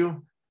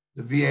issue,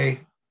 the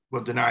VA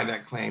will deny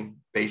that claim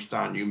based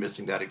on you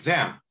missing that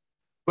exam.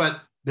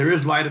 But there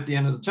is light at the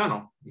end of the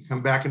tunnel. You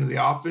come back into the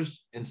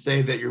office and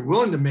say that you're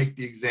willing to make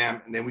the exam,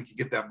 and then we can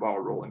get that ball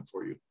rolling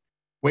for you.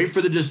 Wait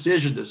for the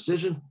decision.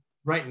 Decision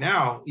right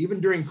now, even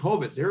during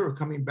COVID, they were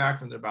coming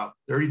back in about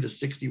 30 to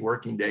 60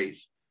 working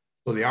days.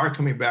 So they are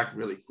coming back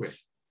really quick.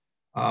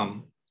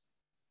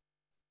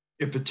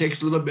 If it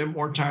takes a little bit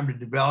more time to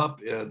develop,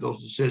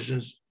 those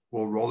decisions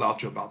will roll out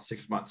to about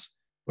 6 months.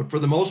 But for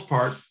the most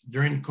part,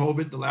 during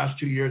COVID, the last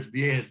 2 years,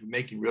 VA has been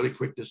making really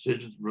quick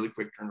decisions, really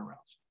quick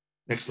turnarounds.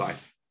 Next slide.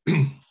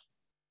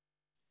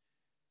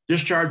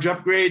 Discharge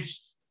upgrades.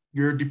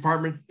 Your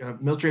Department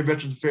of Military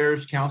Veterans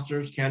Affairs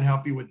counselors can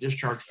help you with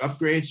discharge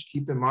upgrades.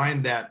 Keep in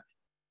mind that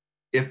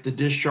if the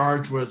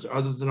discharge was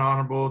other than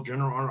honorable,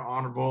 general or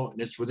honorable, and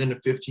it's within a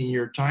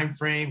 15-year time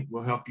frame,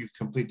 we'll help you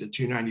complete the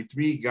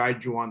 293,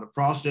 guide you on the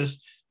process.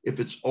 If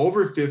it's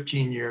over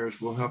 15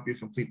 years, we'll help you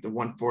complete the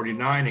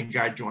 149 and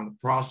guide you on the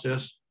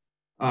process.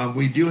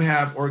 We do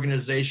have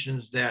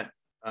organizations that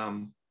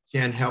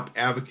can help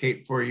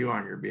advocate for you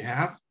on your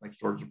behalf, like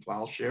Swords and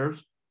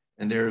Plowshares,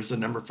 and there's a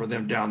number for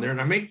them down there.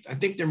 And I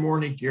think they're more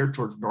geared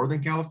towards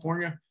Northern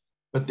California,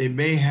 but they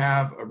may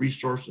have a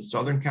resource in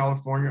Southern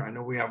California. I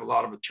know we have a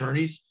lot of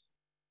attorneys.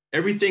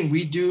 Everything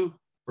we do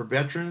for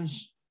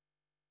veterans,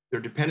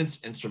 their dependents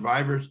and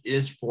survivors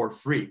is for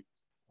free.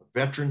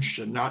 Veterans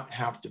should not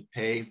have to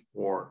pay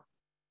for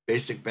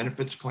basic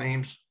benefits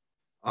claims,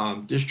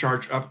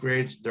 discharge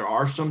upgrades. There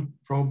are some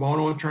pro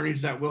bono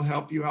attorneys that will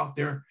help you out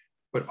there,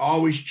 but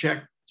always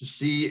check to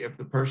see if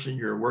the person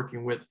you're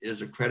working with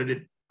is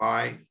accredited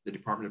by the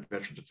Department of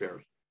Veterans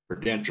Affairs,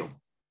 credential.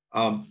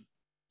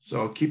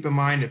 So keep in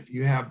mind, if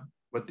you have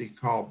what they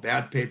call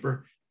bad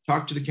paper,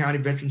 talk to the County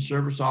Veterans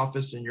Service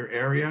Office in your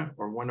area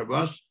or one of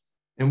us,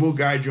 and we'll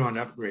guide you on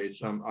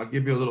upgrades. I'll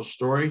give you a little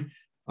story.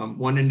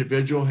 One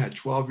individual had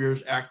 12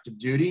 years active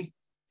duty.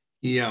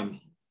 He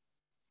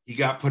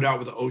got put out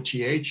with an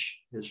OTH.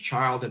 His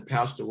child had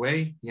passed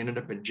away. He ended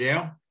up in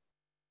jail.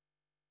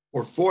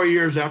 For 4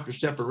 years after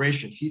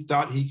separation, he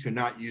thought he could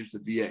not use the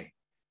VA.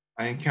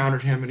 I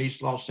encountered him in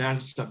East Los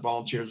Angeles at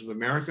Volunteers of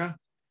America.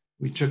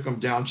 We took him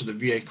down to the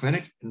VA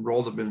clinic,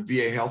 enrolled him in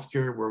VA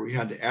healthcare, where we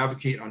had to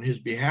advocate on his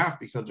behalf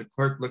because the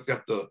clerk looked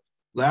at the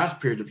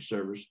last period of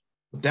service.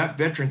 But that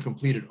veteran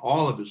completed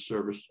all of his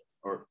service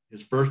or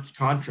his first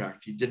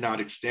contract. He did not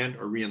extend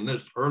or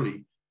re-enlist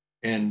early,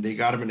 and they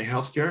got him into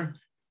healthcare.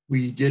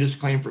 We did his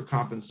claim for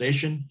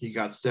compensation. He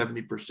got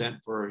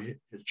 70% for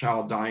his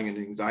child dying in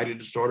an anxiety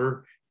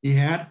disorder he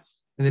had.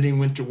 And then he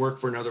went to work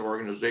for another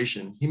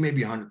organization. He may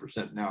be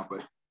 100% now,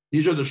 but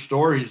these are the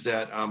stories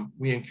that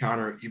we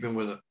encounter even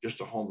with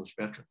just a homeless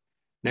veteran.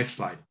 Next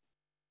slide.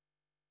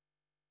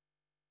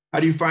 How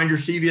do you find your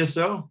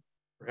CVSO?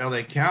 For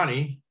LA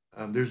County,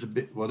 there's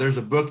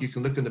a book. You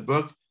can look in the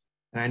book.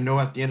 And I know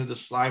at the end of the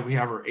slide, we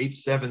have our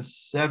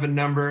 877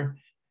 number.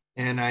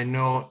 And I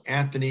know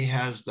Anthony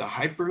has the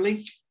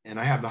hyperlink, and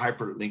I have the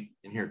hyperlink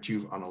in here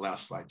too on the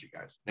last slide, you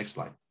guys. Next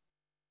slide.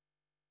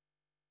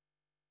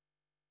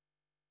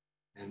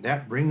 And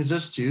that brings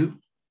us to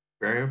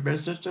burial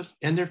businesses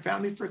and their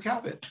family for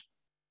Calvet.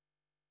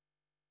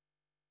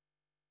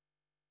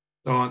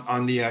 So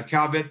on the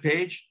Calvet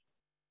page,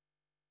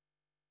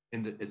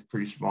 it's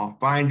pretty small,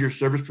 find your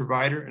service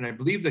provider. And I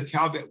believe the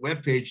Calvet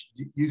webpage,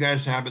 you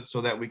guys have it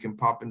so that we can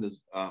pop into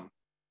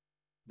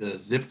the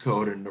zip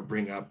code and it'll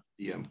bring up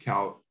the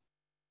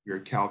your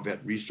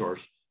Calvet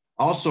resource.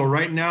 Also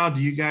right now,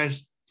 do you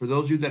guys, for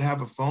those of you that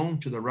have a phone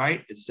to the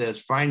right, it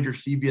says find your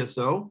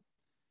CVSO.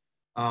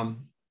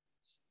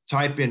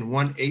 Type in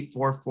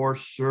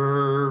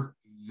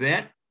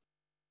 1-844-SERVE-VET,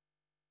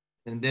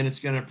 and then it's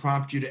going to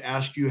prompt you to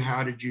ask you,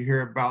 how did you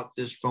hear about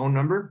this phone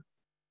number?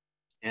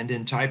 And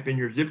then type in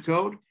your zip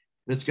code. And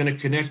it's going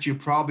to connect you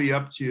probably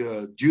up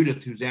to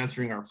Judith, who's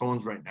answering our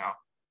phones right now.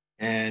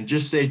 And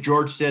just say,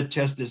 George said,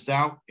 test this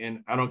out.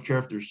 And I don't care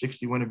if there's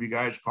 61 of you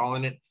guys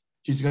calling it.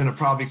 She's going to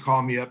probably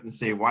call me up and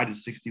say, why did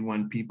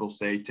 61 people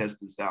say test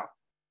this out?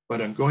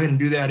 But go ahead and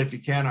do that if you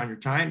can on your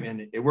time.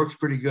 And it works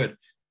pretty good.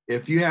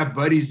 If you have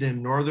buddies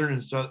in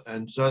northern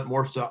and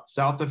more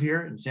south of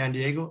here in San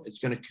Diego, it's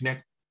going to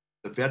connect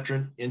the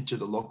veteran into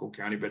the local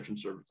county veteran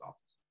service office.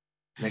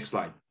 Next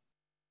slide.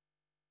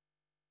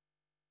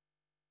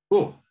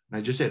 Cool. And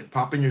I just said,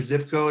 pop in your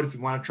zip code if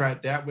you want to try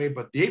it that way,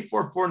 but the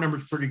 844 number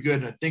is pretty good.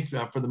 And I think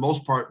for the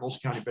most part,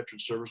 most county veteran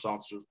service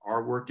officers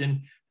are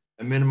working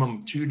a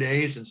minimum of 2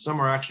 days, and some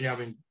are actually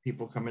having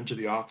people come into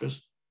the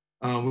office.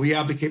 We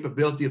have the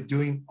capability of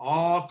doing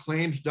all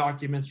claims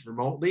documents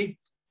remotely,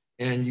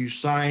 and you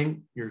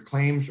sign your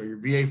claims or your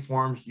VA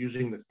forms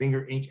using the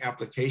finger ink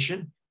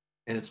application,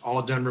 and it's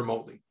all done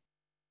remotely.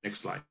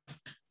 Next slide.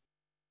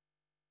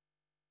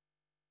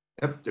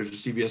 Yep, there's a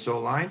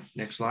CVSO line.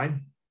 Next slide.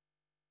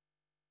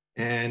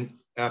 And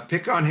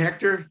pick on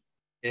Hector,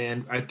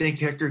 and I think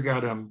Hector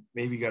got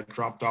maybe got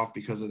dropped off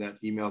because of that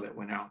email that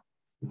went out.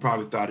 He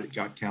probably thought it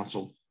got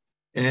canceled.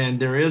 And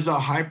there is a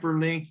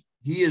hyperlink.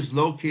 He is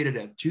located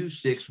at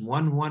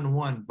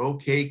 26111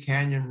 Bouquet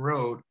Canyon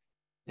Road,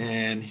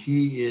 and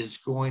he is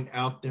going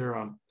out there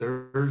on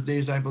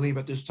Thursdays, I believe,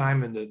 at this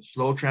time in the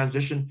slow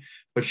transition.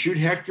 But shoot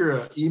Hector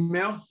an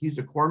email. He's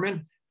a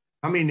corpsman.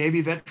 How many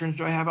Navy veterans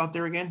do I have out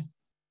there again?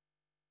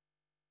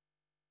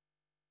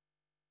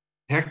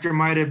 Hector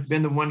might have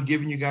been the one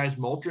giving you guys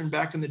Moltron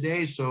back in the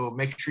day, so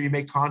make sure you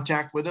make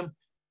contact with him.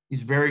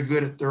 He's very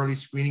good at thoroughly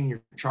screening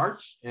your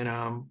charts, and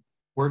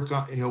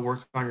he'll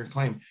work on your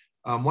claim.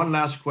 One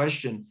last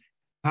question.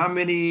 How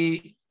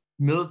many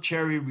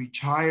military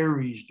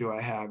retirees do I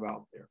have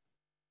out there?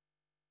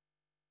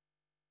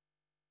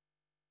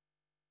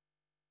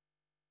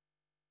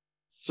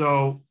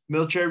 So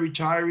military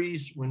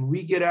retirees, when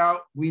we get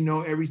out, we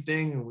know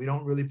everything, and we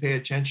don't really pay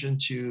attention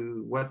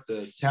to what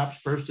the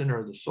TAPS person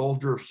or the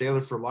soldier or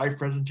sailor for life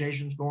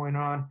presentation is going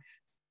on.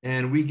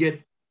 And we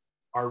get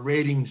our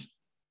ratings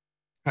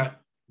cut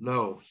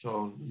low.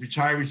 So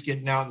retirees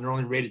getting out and they're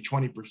only rated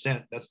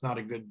 20%, that's not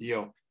a good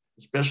deal,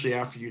 especially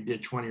after you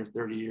did 20 or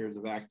 30 years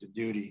of active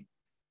duty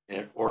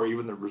or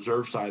even the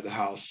reserve side of the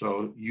house.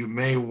 So you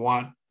may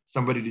want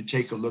somebody to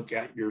take a look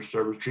at your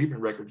service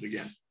treatment records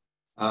again.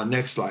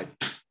 Next slide.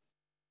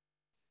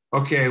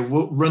 Okay,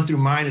 we'll run through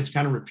mine. It's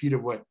kind of repeat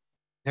of what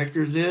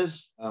Hector's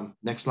is.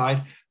 Next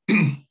slide.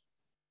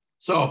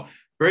 So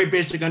very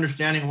basic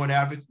understanding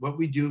of what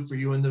we do for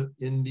you in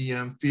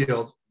the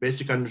field,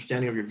 basic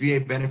understanding of your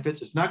VA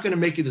benefits. It's not going to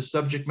make you the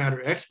subject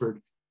matter expert.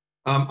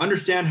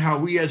 Understand how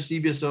we as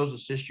CVSOs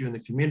assist you in the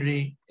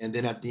community, and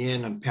then at the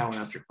end, on panel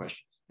answer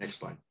questions. Next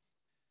slide.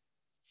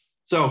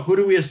 So who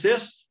do we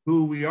assist,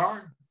 who we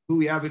are, who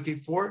we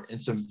advocate for, and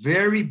some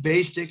very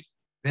basic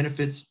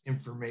benefits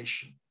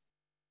information.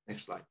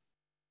 Next slide.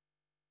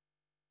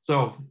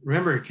 So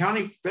remember,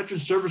 county veteran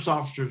service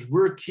officers,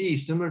 we're key,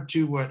 similar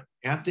to what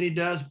Anthony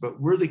does,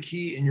 but we're the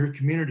key in your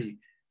community.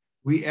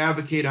 We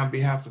advocate on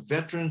behalf of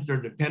veterans,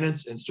 their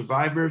dependents, and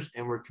survivors,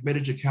 and we're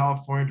committed to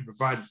California to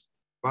provide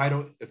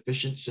vital,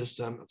 efficient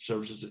system of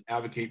services that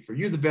advocate for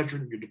you, the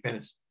veteran, your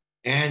dependents,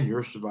 and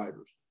your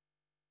survivors.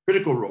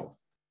 Critical role.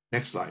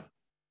 Next slide.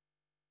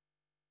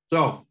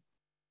 So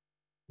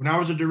when I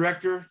was a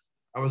director,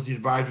 I was the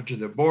advisor to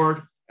the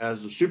board.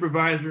 As a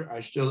supervisor,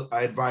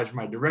 I advise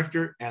my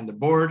director and the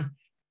board,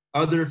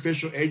 other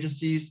official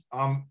agencies.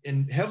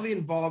 Heavily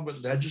involved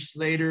with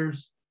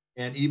legislators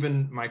and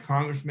even my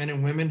congressmen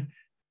and women.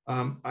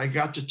 I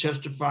got to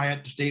testify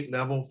at the state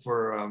level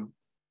for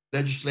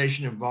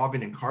legislation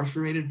involving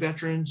incarcerated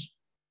veterans,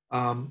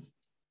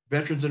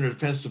 veterans and their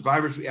dependent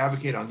survivors. We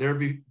advocate on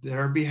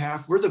their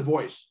behalf. We're the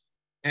voice,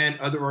 and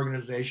other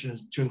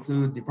organizations, to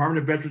include Department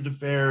of Veterans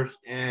Affairs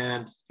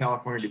and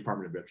California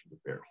Department of Veterans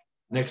Affairs.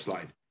 Next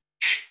slide.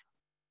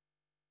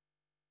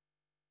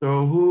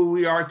 So who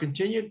we are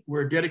continued,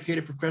 we're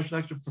dedicated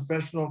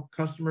professional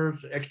customers,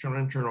 external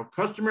and internal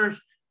customers.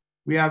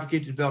 We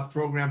advocate to develop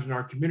programs in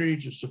our community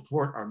to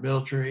support our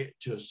military,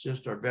 to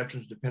assist our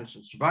veterans, dependents,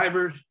 and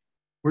survivors.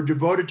 We're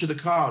devoted to the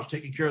cause,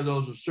 taking care of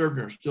those who served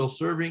and are still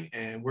serving,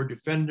 and we're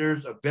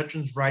defenders of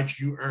veterans' rights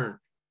you earn.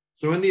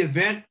 So in the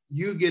event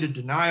you get a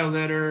denial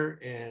letter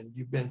and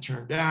you've been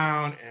turned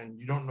down and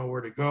you don't know where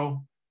to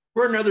go,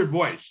 we're another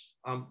voice.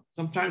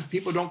 Sometimes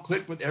people don't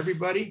click with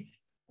everybody.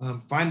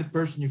 Find the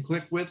person you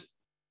click with.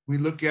 We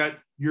look at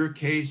your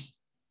case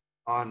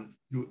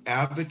through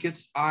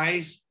advocates'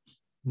 eyes,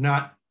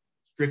 not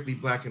strictly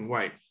black and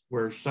white,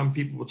 where some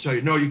people will tell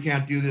you, no, you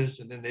can't do this,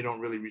 and then they don't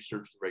really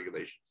research the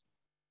regulations.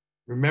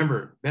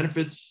 Remember,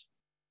 benefits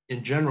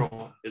in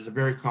general is a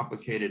very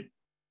complicated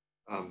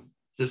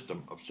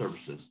system of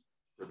services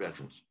for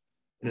veterans,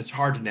 and it's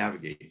hard to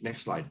navigate.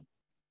 Next slide.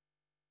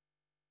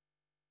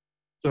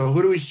 So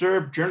who do we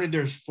serve? Generally,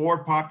 there's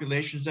 4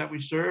 populations that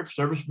we serve: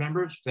 service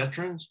members,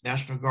 veterans,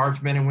 National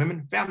Guards men and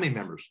women, family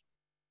members.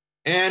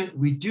 And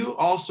we do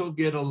also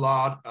get a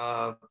lot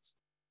of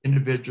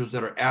individuals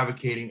that are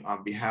advocating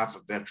on behalf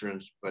of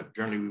veterans, but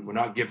generally we will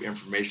not give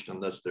information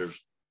unless there's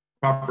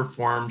proper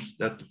forms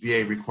that the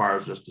VA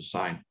requires us to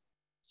sign.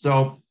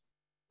 So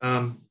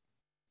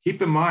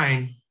keep in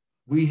mind,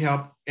 we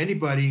help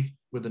anybody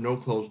with a no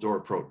closed door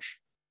approach.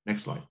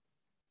 Next slide.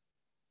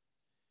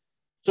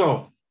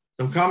 So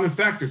Some common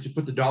factors, you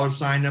put the dollar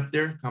sign up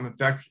there, common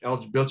factors,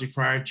 eligibility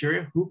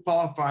criteria, who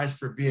qualifies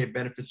for VA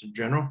benefits in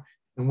general,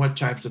 and what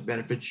types of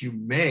benefits you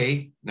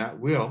may, not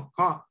will,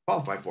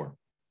 qualify for.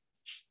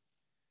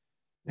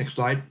 Next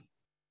slide.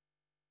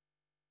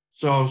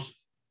 So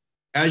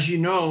as you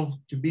know,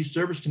 to be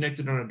service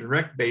connected on a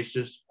direct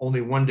basis,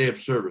 only 1 day of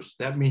service.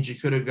 That means you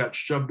could have got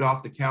shoved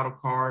off the cattle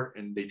car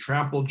and they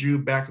trampled you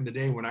back in the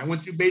day when I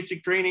went through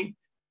basic training,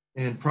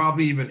 and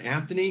probably even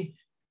Anthony,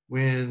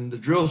 when the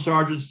drill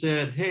sergeant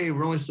said, hey,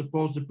 we're only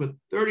supposed to put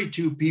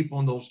 32 people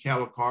in those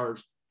cattle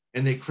cars,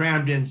 and they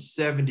crammed in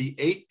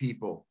 78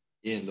 people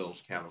in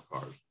those cattle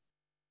cars.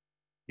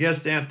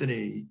 Yes,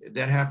 Anthony,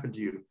 that happened to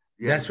you.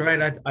 That's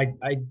right.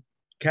 I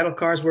cattle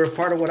cars were a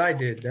part of what I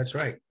did. That's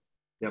right.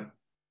 Yep.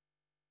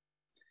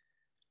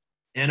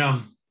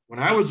 And when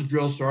I was a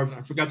drill sergeant,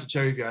 I forgot to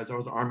tell you guys, I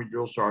was an Army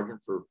drill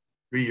sergeant for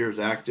 3 years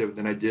active.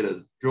 Then I did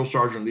a drill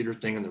sergeant leader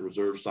thing in the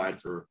reserve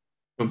side for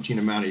an umpteen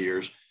amount of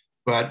years.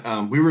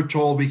 But we were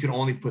told we could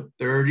only put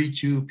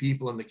 32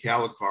 people in the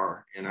cattle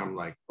car. And I'm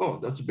like, oh,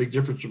 that's a big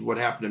difference from what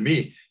happened to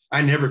me.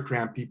 I never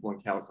crammed people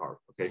in cattle cars,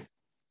 okay?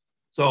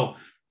 So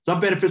some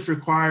benefits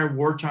require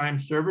wartime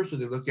service, so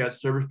they look at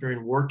service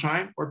during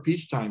wartime or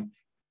peacetime.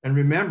 And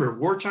remember,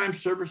 wartime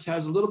service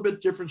has a little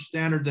bit different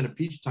standard than a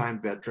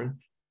peacetime veteran.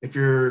 If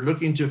you're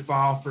looking to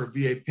file for a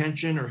VA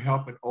pension or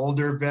help an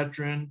older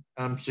veteran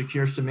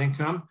secure some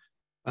income,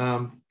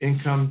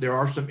 there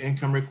are some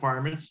income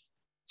requirements,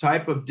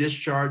 type of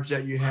discharge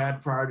that you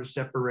had prior to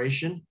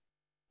separation.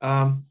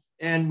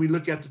 And we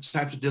look at the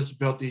types of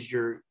disabilities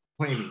you're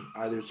claiming.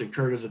 Either it's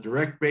incurred as a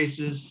direct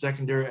basis,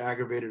 secondary,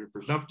 aggravated, or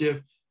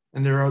presumptive.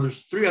 And there are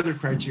 3 other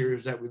criteria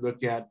that we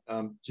look at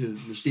to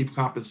receive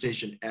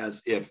compensation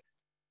as if.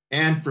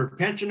 And for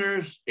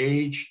pensioners,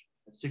 age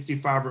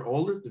 65 or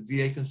older, the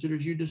VA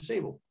considers you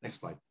disabled. Next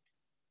slide.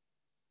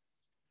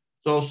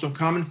 So some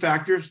common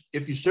factors.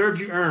 If you serve,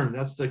 you earn.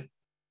 That's the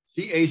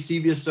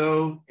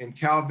CACVSO and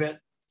CalVet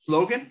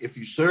slogan. If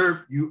you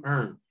serve, you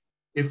earn.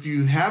 If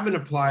you haven't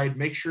applied,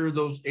 make sure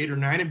those 8 or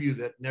 9 of you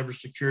that never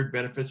secured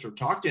benefits or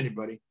talked to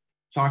anybody,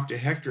 talk to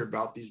Hector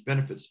about these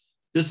benefits.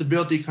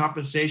 Disability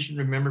compensation,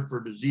 remember,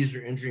 for disease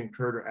or injury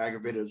incurred or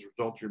aggravated as a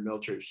result of your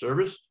military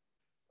service.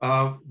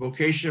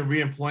 Vocational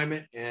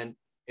reemployment and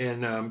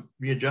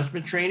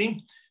readjustment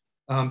training.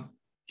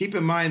 Keep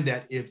in mind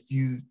that if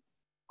you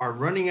are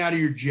running out of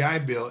your GI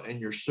Bill and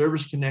you're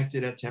service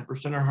connected at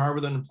 10% or higher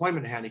with an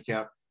employment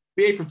handicap,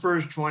 VA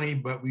prefers 20,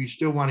 but we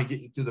still want to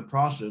get you through the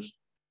process.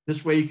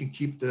 This way you can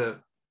keep the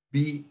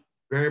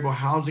variable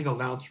housing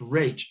allowance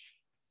rate.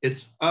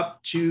 It's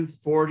up to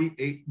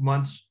 48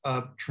 months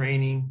of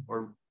training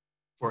or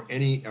for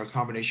a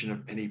combination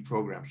of any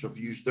program. So if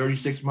you use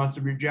 36 months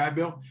of your GI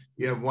Bill,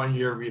 you have 1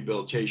 year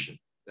rehabilitation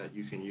that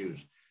you can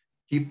use.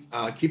 Keep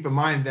in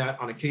mind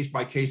that on a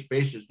case-by-case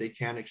basis, they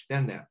can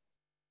extend that.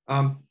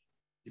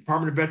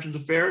 Department of Veterans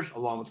Affairs,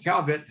 along with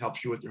CalVet,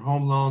 helps you with your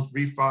home loans,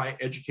 refi,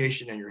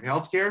 education, and your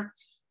health care.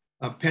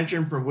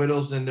 Pension for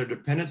widows and their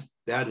dependents,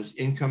 that is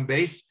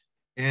income-based.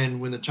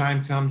 And when the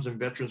time comes and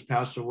veterans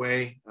pass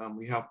away,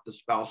 we help the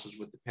spouses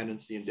with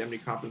dependency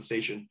indemnity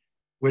compensation,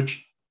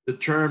 which the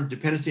term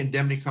dependency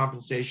indemnity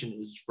compensation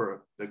is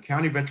for the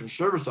county veteran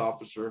service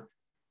officer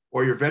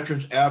or your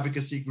veterans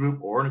advocacy group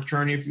or an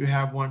attorney if you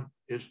have one,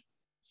 is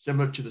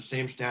similar to the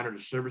same standard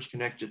of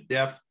service-connected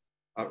death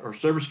or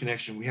service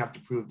connection. We have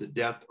to prove the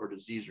death or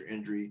disease or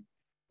injury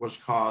was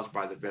caused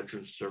by the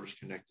veteran's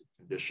service-connected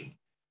condition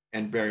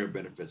and burial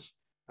benefits.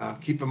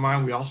 Keep in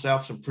mind, we also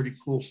have some pretty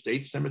cool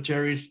state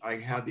cemeteries. I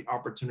had the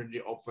opportunity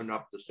to open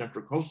up the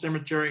Central Coast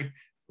Cemetery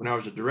when I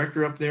was a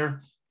director up there.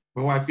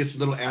 My wife gets a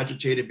little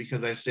agitated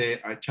because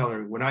I tell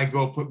her, when I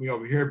go, put me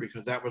over here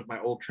because that was my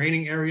old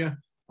training area.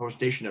 I was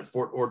stationed at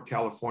Fort Ord,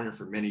 California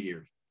for many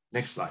years.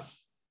 Next slide.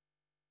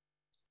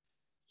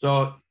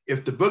 So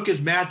if the book is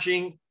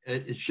matching,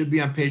 it should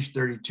be on page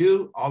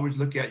 32. Always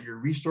look at your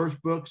resource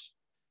books.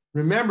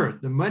 Remember,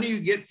 the money you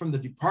get from the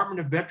Department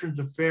of Veterans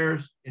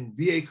Affairs and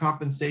VA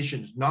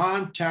compensation is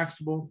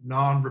non-taxable,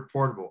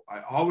 non-reportable.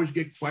 I always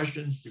get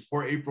questions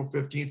before April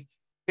 15th.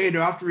 Hey, do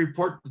I have to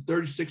report the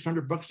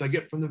 $3,600 I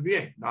get from the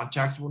VA?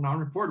 Non-taxable,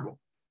 non-reportable.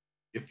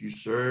 If you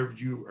served,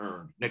 you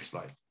earned. Next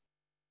slide.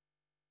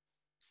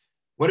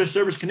 What is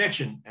service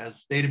connection? As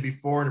stated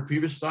before in the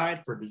previous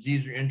slide, for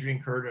disease or injury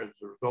incurred as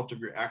a result of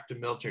your active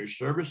military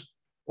service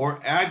or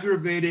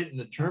aggravated, and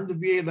the term the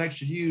VA likes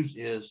to use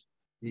is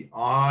the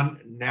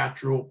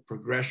unnatural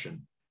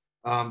progression.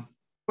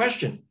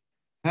 Question,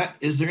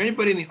 is there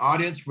anybody in the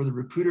audience where the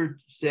recruiter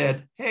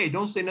said, hey,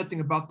 don't say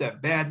nothing about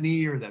that bad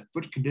knee or that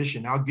foot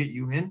condition, I'll get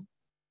you in?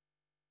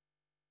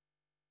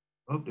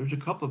 Oh, there's a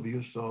couple of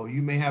you, so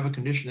you may have a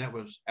condition that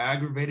was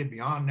aggravated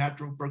beyond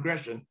natural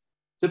progression.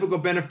 Typical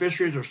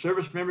beneficiaries are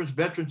service members,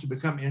 veterans who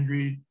become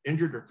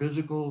injured or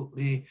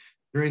physically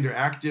during their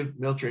active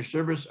military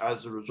service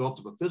as a result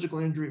of a physical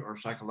injury or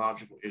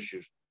psychological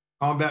issues.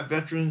 Combat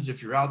veterans,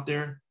 if you're out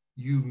there,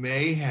 you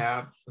may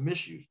have some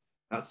issues.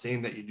 Not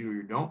saying that you do or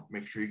you don't.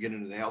 Make sure you get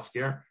into the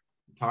healthcare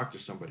and talk to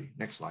somebody.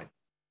 Next slide.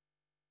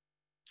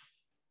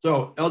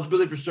 So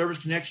eligibility for service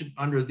connection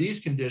under these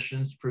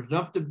conditions,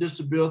 presumptive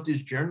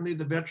disabilities, generally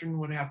the veteran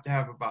would have to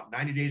have about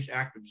 90 days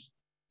active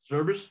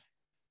service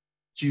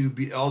to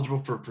be eligible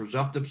for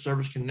presumptive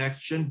service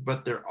connection,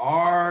 but there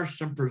are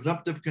some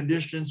presumptive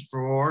conditions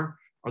for,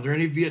 are there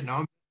any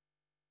Vietnam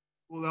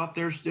people out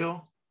there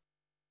still?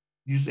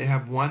 Usually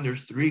have one,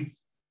 there's 3.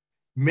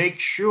 Make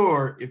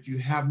sure if you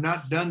have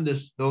not done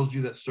this, those of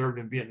you that served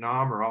in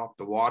Vietnam or off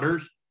the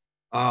waters,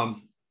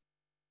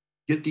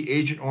 get the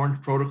Agent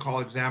Orange protocol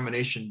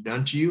examination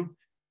done to you.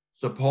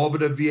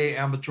 Sepulveda VA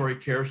Ambulatory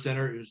Care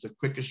Center is the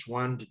quickest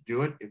one to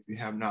do it if you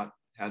have not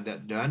had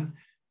that done.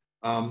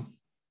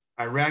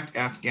 Iraq,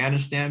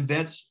 Afghanistan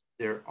vets,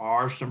 there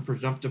are some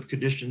presumptive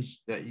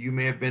conditions that you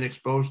may have been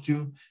exposed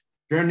to.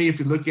 Generally, if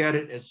you look at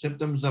it as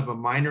symptoms of a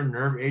minor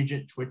nerve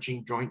agent,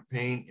 twitching, joint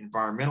pain,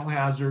 environmental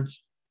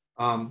hazards,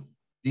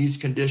 these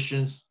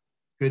conditions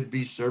could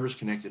be service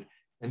connected.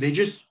 And they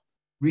just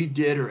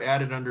redid or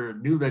added under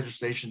new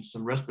legislation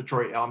some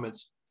respiratory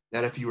elements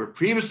that if you were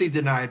previously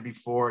denied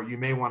before, you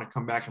may want to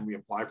come back and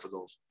reapply for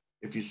those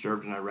if you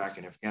served in Iraq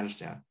and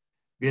Afghanistan.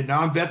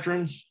 Vietnam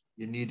veterans,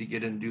 you need to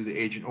get in and do the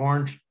Agent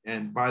Orange.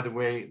 And by the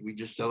way, we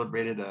just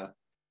celebrated a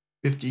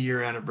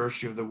 50-year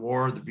anniversary of the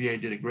war. The VA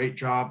did a great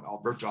job.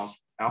 Alberto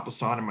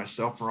Alpasan and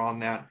myself were on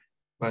that,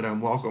 but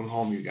welcome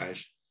home, you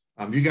guys.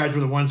 You guys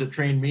were the ones that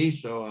trained me,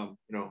 so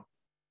you know,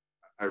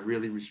 I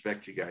really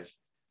respect you guys.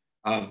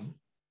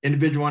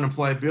 Individual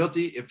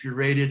unemployability, if you're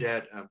rated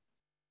at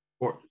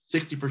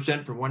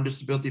 60% for one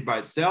disability by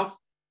itself,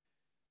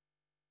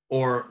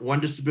 or one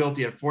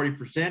disability at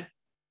 40%,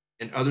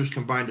 and others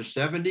combined to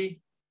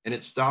 70, and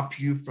it stops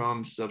you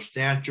from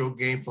substantial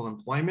gainful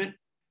employment,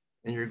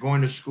 and you're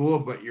going to school,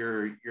 but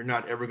you're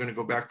not ever going to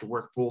go back to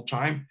work full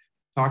time,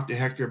 talk to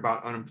Hector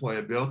about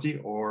unemployability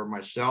or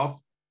myself,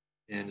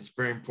 and it's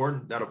very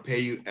important. That'll pay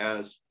you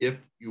as if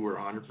you were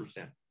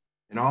 100%.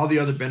 And all the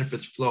other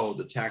benefits flow,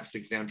 the tax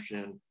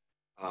exemption,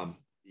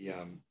 the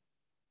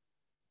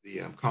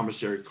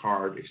commissary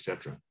card,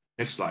 etc.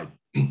 Next slide.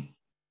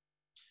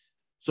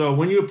 So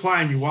when you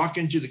apply and you walk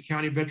into the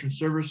County Veteran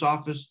Service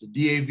Office, the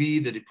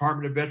DAV, the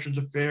Department of Veterans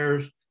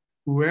Affairs,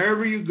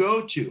 whoever you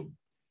go to,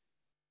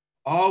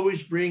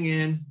 always bring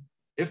in,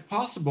 if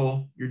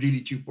possible, your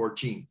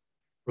DD-214.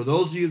 For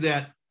those of you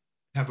that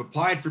have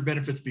applied for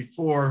benefits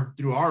before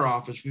through our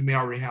office, we may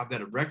already have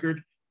that of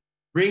record.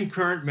 Bring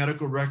current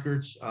medical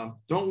records.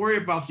 Don't worry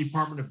about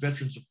Department of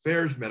Veterans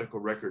Affairs medical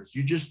records.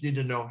 You just need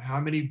to know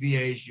how many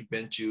VAs you've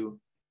been to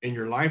in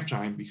your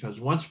lifetime, because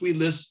once we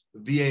list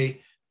the VA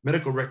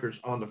medical records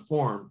on the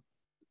form,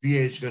 the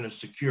VA is going to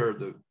secure,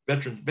 the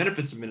Veterans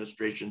Benefits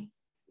Administration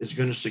is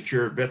going to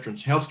secure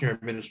Veterans Healthcare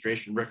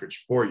Administration records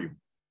for you.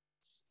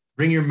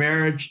 Bring your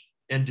marriage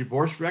and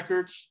divorce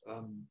records.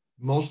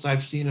 Most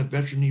I've seen a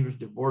veteran, he was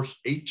divorced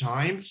 8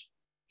 times.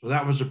 So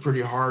that was a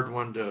pretty hard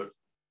one to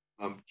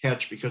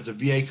catch, because the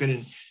VA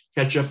couldn't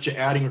catch up to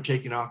adding or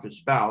taking off his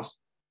spouse.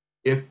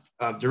 If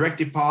direct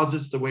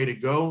deposit's the way to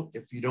go,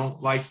 if you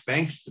don't like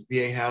banks, the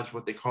VA has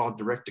what they call a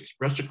direct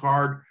expressor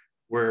card,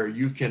 where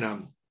you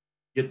can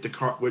get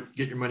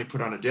your money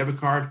put on a debit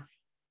card.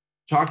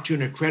 Talk to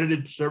an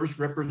accredited service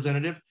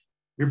representative.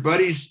 Your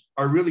buddies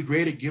are really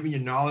great at giving you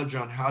knowledge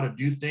on how to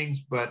do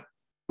things, but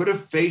put a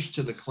face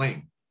to the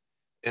claim.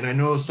 And I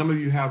know some of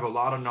you have a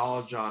lot of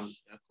knowledge on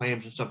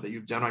claims and stuff that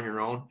you've done on your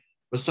own,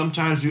 but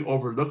sometimes you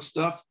overlook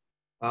stuff.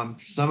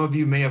 Some of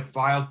you may have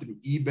filed through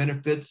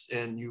e-benefits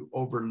and you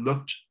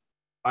overlooked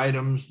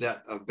items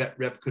that a vet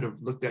rep could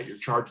have looked at your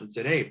charts and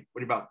said, hey,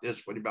 what about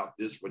this? What about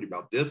this? What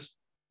about this?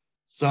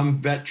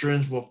 Some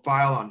veterans will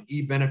file on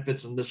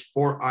e-benefits and list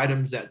 4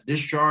 items that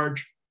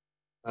discharge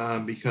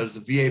because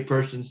the VA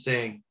person's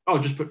saying, oh,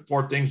 just put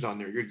 4 things on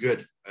there, you're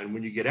good. And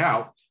when you get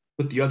out,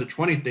 put the other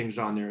 20 things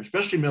on there,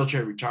 especially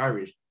military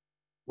retirees.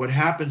 What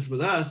happens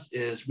with us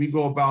is we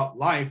go about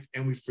life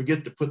and we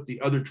forget to put the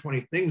other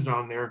 20 things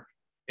on there,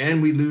 and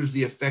we lose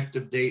the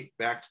effective date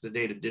back to the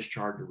date of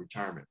discharge or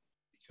retirement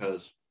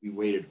because we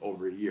waited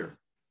over a year.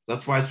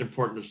 That's why it's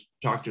important to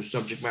talk to a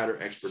subject matter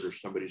expert or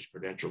somebody who's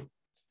credentialed.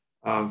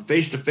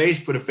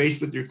 Face-to-face, put a face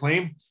with your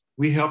claim.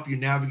 We help you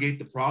navigate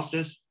the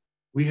process.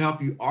 We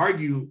help you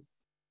argue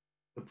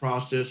the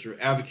process or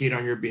advocate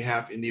on your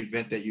behalf in the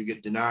event that you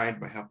get denied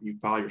by helping you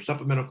file your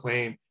supplemental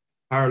claim,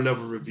 higher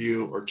level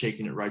review, or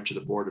taking it right to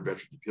the Board of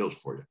Veterans Appeals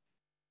for you.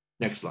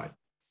 Next slide.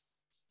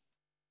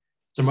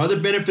 Some other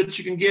benefits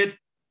you can get.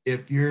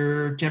 If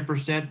you're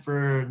 10%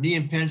 for knee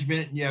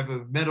impingement and you have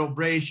a metal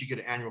brace, you get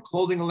an annual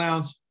clothing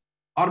allowance,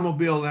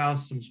 automobile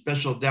allowance, some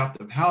special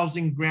adaptive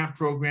housing grant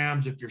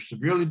programs. If you're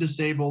severely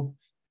disabled,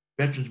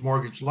 Veterans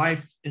Mortgage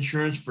Life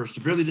Insurance for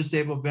severely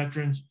disabled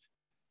veterans.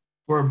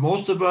 For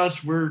most of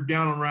us, we're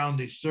down around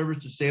the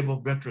Service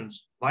Disabled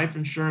Veterans Life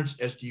Insurance,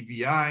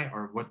 SDVI,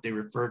 or what they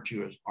refer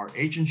to as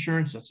RH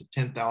insurance. That's a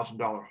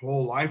 $10,000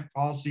 whole life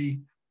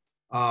policy.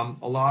 A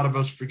lot of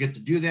us forget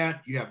to do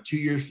that. You have 2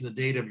 years from the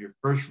date of your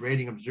first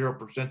rating of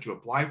 0% to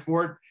apply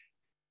for it.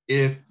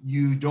 If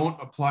you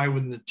don't apply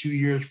within the 2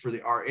 years for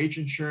the RH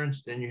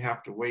insurance, then you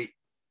have to wait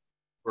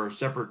for a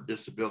separate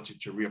disability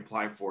to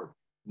reapply for it.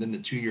 Then the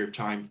 2-year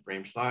time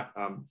frame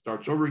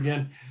starts over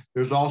again.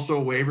 There's also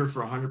a waiver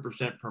for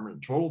 100%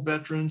 permanent total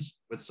veterans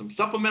with some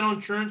supplemental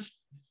insurance.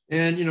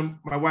 And, you know,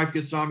 my wife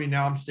gets on me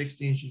now, I'm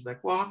 60, and she's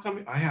like, well, how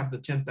come I have the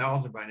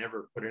 10,000, but I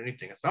never put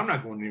anything? I said, I'm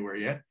not going anywhere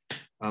yet.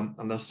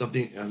 Unless you're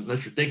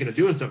thinking of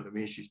doing something to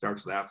me. She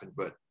starts laughing,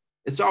 but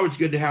it's always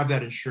good to have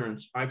that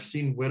insurance. I've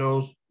seen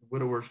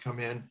widowers come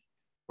in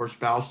or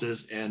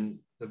spouses, and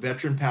the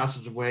veteran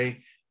passes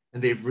away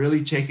and they've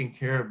really taken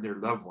care of their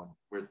loved one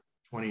with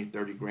 20,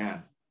 30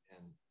 grand,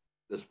 and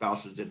the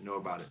spouses didn't know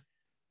about it.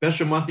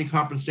 Special monthly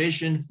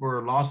compensation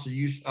for loss of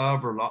use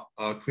of or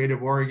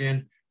creative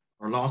organ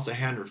or loss of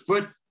hand or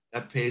foot,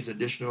 that pays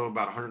additional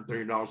about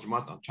 $130 a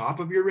month on top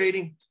of your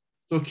rating.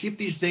 So keep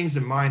these things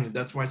in mind, and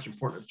that's why it's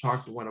important to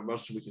talk to one of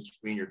us so we can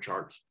screen your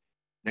charts.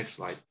 Next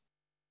slide.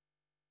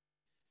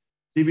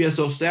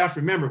 CVSO staff,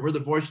 remember, we're the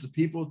voice of the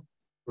people.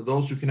 For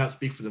those who cannot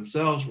speak for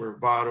themselves, we're a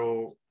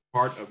vital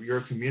part of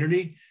your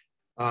community.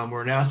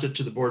 We're an asset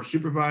to the board of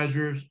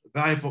supervisors, a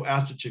valuable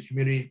asset to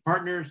community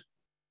partners,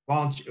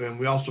 and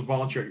we also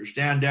volunteer at your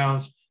stand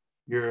downs,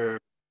 your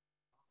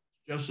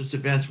justice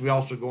events. We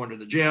also go into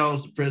the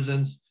jails, the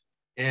prisons,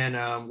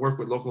 and work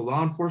with local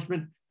law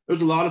enforcement.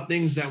 There's a lot of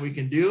things that we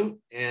can do,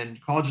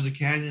 and College of the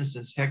Canyon,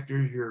 since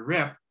Hector's your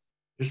rep,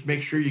 just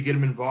make sure you get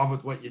them involved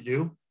with what you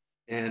do.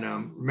 And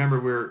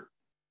remember, we're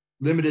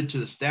limited to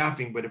the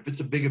staffing, but if it's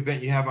a big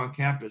event you have on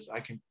campus,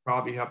 I can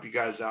probably help you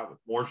guys out with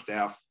more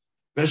staff,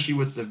 especially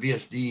with the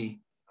VSD,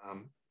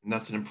 and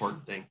that's an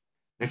important thing.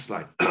 Next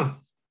slide.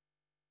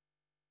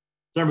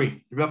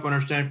 Summary, develop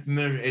understanding,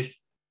 familiarization.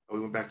 Oh,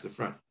 we went back to the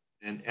front.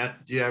 And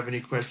do you have any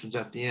questions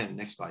at the end?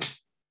 Next slide.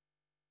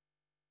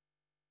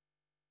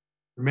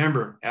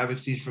 Remember,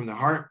 advocacy is from the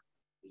heart,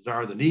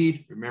 desire the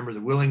need. Remember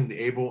the willing, the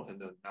able, and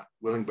the not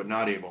willing but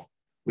not able.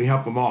 We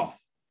help them all.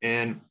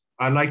 And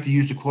I like to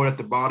use the quote at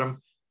the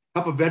bottom,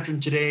 help a veteran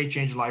today,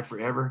 change a life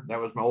forever. That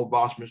was my old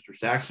boss, Mr.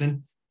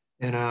 Saxon.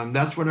 And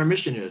that's what our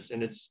mission is.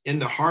 And it's in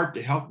the heart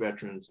to help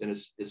veterans. And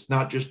it's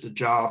not just a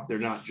job. They're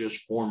not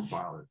just form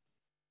filers.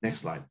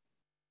 Next slide.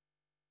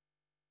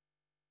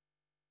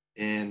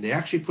 And they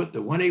actually put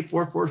the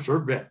 1844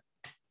 serve vet.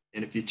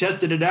 And if you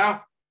tested it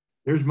out,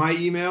 there's my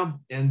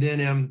email. And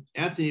then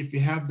Anthony, if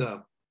you have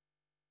I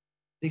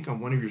think on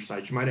one of your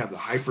sites, you might have the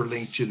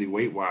hyperlink to the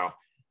Wait While.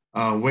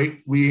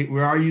 We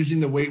are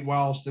using the Wait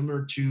While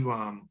similar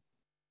to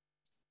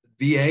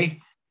VA.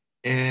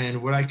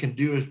 And what I can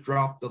do is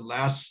drop the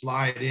last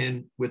slide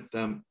in with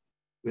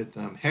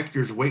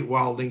Hector's Wait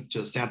While link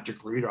to Santa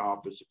Clarita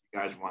office if you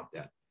guys want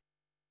that.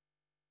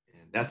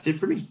 And that's it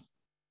for me.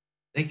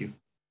 Thank you.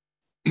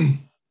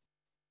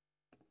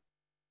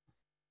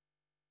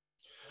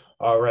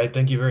 All right,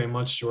 thank you very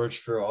much, George,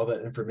 for all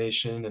that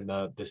information and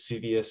the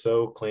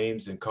CVSO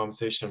claims and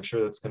compensation. I'm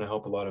sure that's going to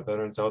help a lot of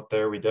veterans out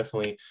there. We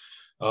definitely,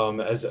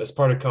 as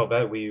part of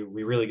CalVet, we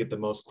really get the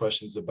most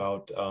questions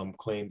about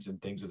claims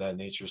and things of that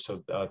nature.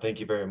 So thank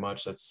you very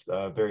much. That's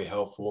very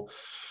helpful.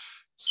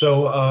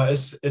 So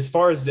as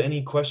far as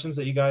any questions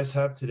that you guys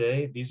have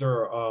today, these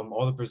are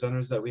all the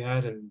presenters that we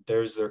had, and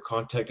there's their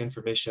contact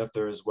information up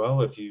there as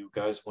well if you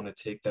guys want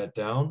to take that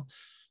down.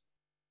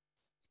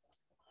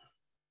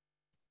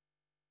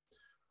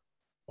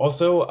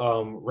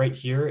 Also, right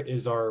here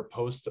is our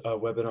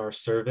post-webinar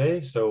survey.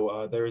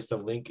 So there is the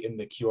link in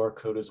the QR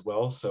code as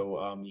well.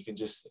 So you can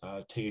just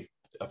take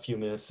a few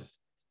minutes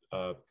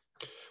to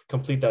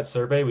complete that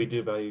survey. We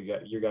do value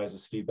your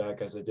guys'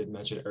 feedback, as I did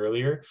mention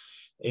earlier.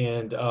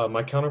 And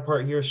my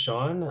counterpart here,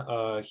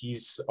 Sean,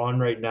 he's on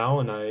right now.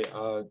 And I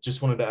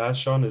just wanted to ask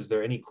Sean, is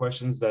there any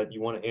questions that you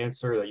want to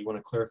answer, that you want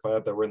to clarify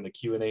that were in the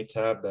Q&A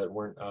tab that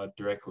weren't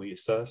directly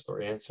assessed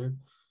or answered?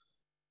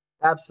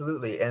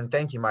 Absolutely. And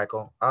thank you,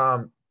 Michael.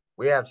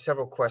 We have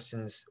several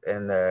questions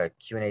in the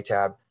Q&A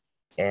tab.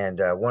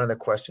 And one of the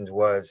questions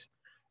was,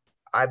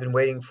 I've been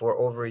waiting for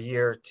over a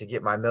year to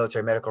get my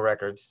military medical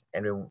records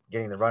and been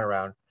getting the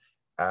runaround.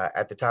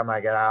 At the time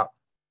I got out,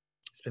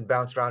 it's been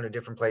bounced around to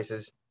different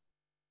places.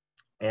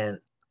 And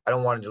I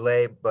don't want to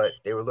delay, but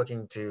they were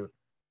looking to,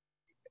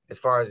 as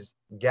far as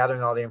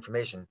gathering all the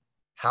information,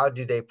 how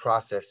do they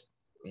process,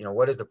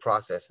 what is the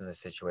process in this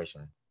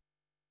situation?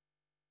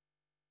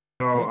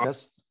 So,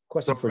 that's a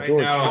question for right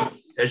George. now,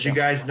 as you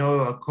guys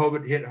know,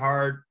 COVID hit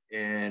hard,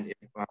 and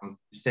if you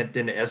sent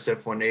in the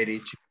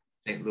SF-180 to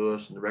St.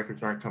 Louis and the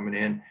records aren't coming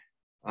in,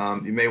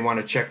 you may want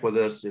to check with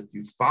us. If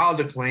you filed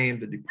a claim,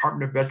 the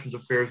Department of Veterans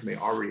Affairs may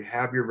already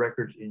have your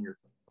records in your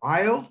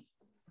file.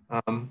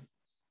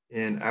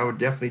 And I would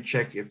definitely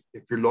check if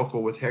you're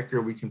local with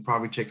Hector, we can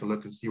probably take a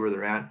look and see where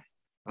they're at.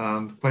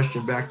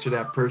 Question back to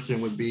that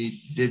person would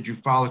be, did you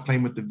file a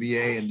claim with the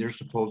VA? And they're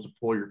supposed to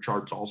pull your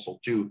charts also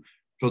too.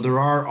 So there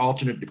are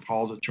alternate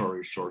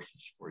depository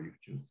sources for you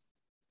too.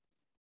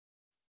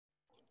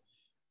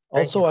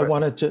 Also, I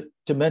wanted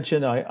to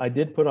mention, I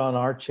did put on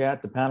our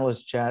chat, the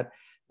panelist chat,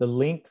 the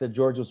link that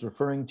George was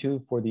referring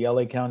to for the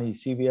LA County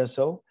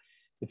CVSO.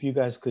 If you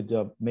guys could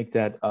make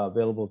that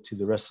available to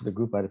the rest of the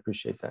group, I'd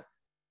appreciate that.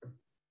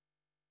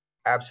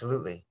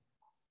 Absolutely.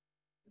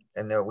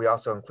 And there, we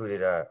also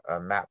included a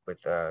map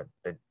with the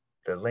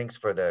links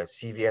for the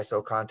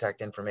CVSO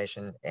contact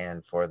information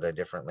and for the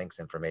different links,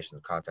 information,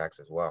 contacts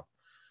as well.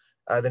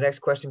 The next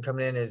question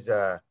coming in is,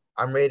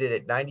 I'm rated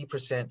at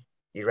 90%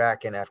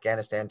 Iraq and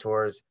Afghanistan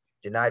tours,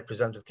 denied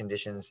presumptive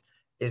conditions.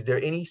 Is there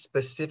any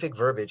specific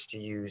verbiage to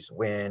use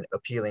when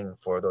appealing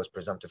for those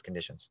presumptive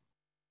conditions?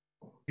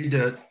 You need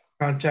to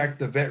contact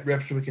the vet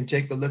rep so we can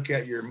take a look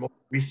at your most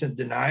recent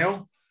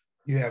denial.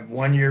 You have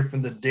 1 year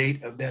from the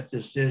date of that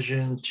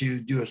decision to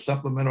do a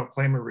supplemental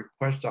claim or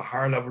request a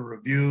higher level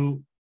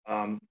review,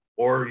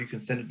 or you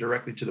can send it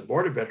directly to the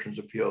Board of Veterans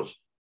Appeals.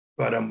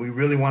 But we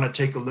really want to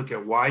take a look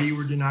at why you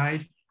were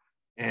denied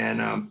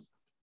and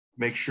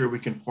make sure we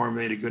can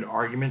formulate a good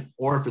argument.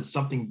 Or if it's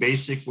something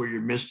basic where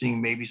you're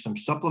missing maybe some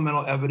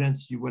supplemental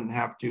evidence, you wouldn't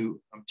have to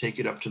take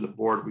it up to the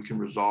board. We can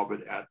resolve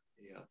it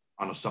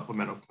on a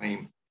supplemental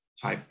claim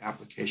type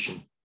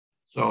application.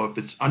 So if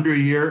it's under a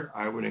year,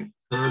 I would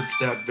encourage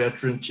that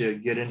veteran to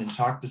get in and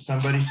talk to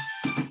somebody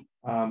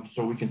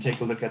so we can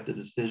take a look at the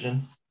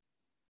decision.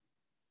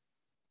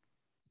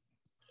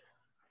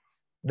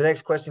 The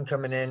next question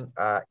coming in,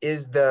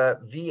 is the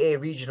VA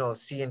Regional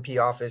C&P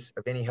office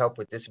of any help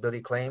with disability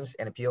claims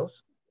and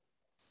appeals?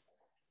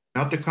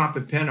 Not the comp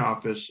and pen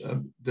office.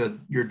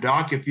 Your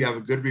doc, if you have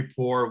a good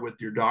rapport with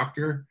your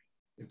doctor,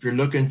 if you're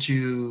looking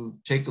to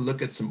take a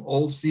look at some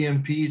old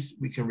CMPs,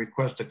 we can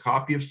request a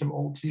copy of some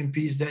old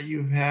CMPs that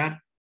you've had.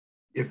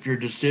 If your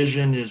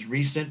decision is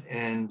recent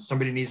and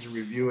somebody needs to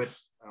review it,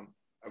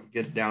 I would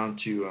get it down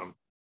to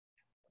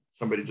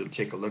somebody to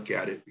take a look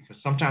at it,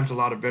 because sometimes a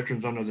lot of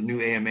veterans under the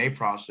new AMA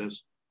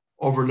process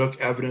overlook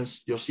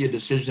evidence. You'll see a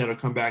decision that'll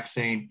come back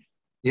saying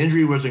the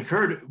injury was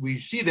incurred. We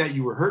see that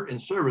you were hurt in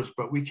service,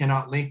 but we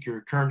cannot link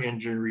your current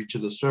injury to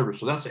the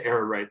service. So that's the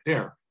error right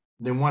there.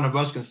 And then one of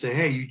us can say,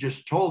 hey, you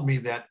just told me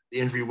that the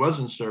injury was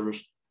in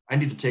service. I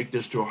need to take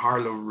this to a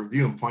higher level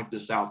review and point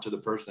this out to the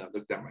person that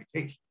looked at my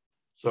case.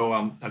 So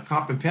a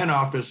comp and pen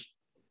office,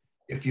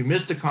 if you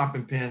missed the comp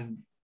and pen,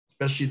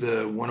 especially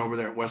the one over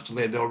there at West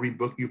LA, they'll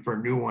rebook you for a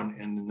new one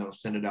and then they'll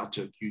send it out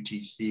to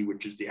QTC,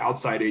 which is the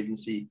outside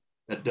agency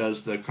that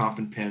does the comp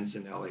and pens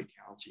in LA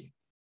County.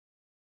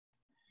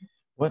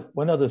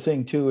 One other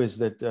thing too is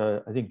that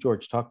I think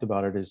George talked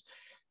about it, is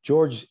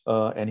George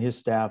and his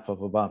staff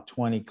of about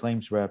 20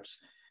 claims reps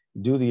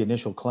do the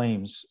initial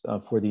claims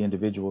for the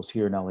individuals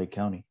here in LA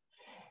County.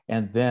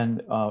 And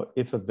then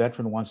if a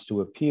veteran wants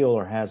to appeal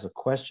or has a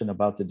question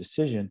about the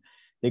decision,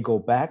 they go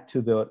back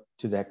to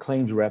that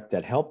claims rep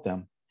that helped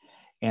them.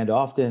 And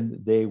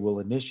often they will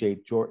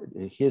initiate,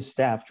 George's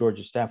staff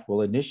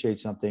will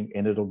initiate something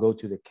and it'll go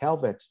to the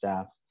CalVet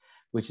staff,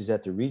 which is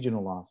at the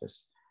regional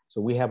office.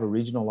 So we have a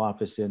regional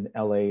office in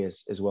LA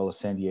as well as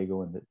San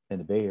Diego in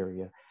the Bay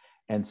Area.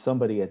 And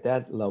somebody at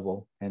that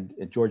level, and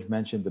George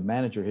mentioned the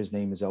manager, his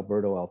name is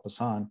Alberto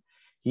Alpasan.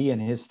 He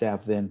and his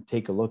staff then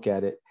take a look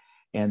at it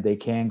and they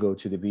can go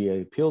to the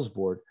VA Appeals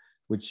Board,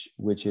 which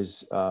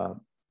is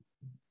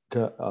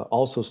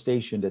also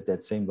stationed at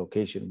that same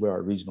location where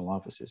our regional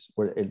office is,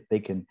 where they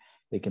can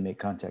make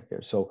contact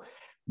there. So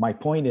my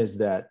point is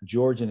that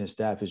George and his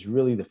staff is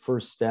really the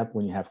first step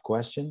when you have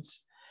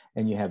questions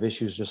and you have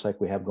issues just like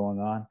we have going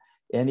on.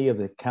 Any of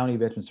the county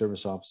veteran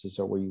service offices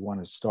are where you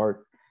want to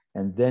start,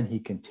 and then he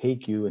can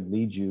take you and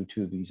lead you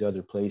to these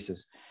other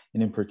places.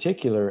 And in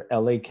particular,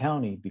 LA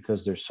County,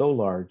 because they're so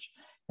large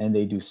and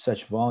they do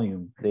such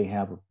volume, they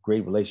have a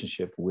great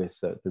relationship with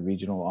the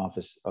regional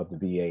office of the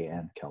VA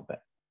and CalVet.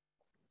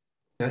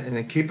 And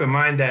then keep in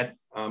mind that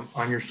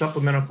on your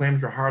supplemental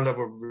claims or higher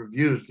level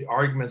reviews, the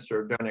arguments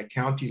are done at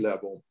county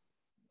level.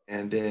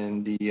 And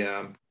then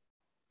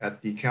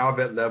at the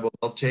CalVet level,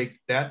 they'll take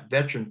that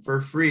veteran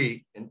for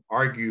free and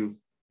argue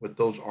with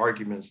those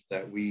arguments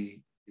that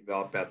we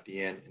develop at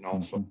the end, and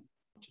also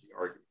to the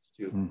arguments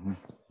too.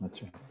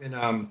 That's right.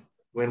 And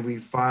when we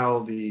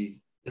file the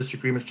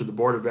disagreements to the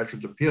Board of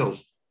Veterans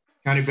Appeals,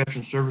 county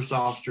veteran service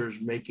officers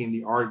making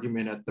the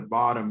argument at the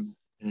bottom,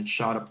 and it's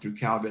shot up through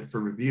CalVet for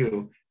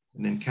review.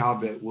 And then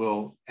CalVet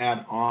will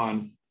add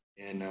on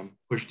and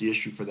push the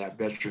issue for that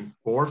veteran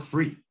for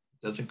free.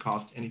 It doesn't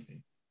cost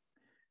anything.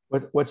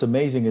 What's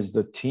amazing is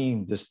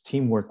this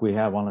teamwork we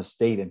have on a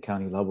state and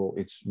county level.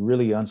 It's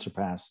really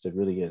unsurpassed. It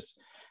really is.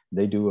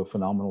 They do a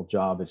phenomenal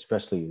job,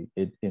 especially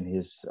in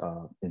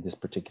this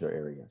particular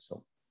area.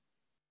 So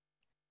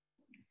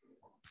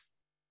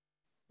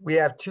we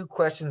have two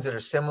questions that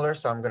are similar,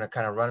 so I'm going to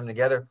kind of run them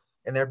together.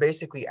 And they're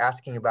basically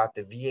asking about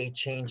the VA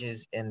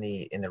changes in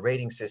the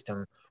rating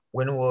system.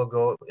 When will it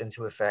go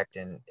into effect,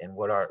 and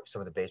what are some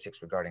of the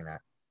basics regarding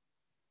that?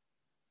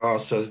 Oh,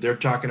 so they're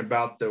talking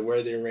about the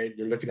way they rate.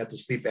 They're looking at the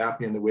sleep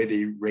apnea and the way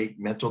they rate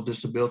mental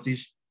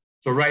disabilities.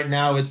 So right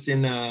now it's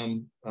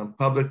in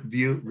public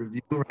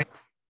review, right?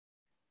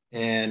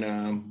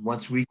 And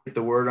once we get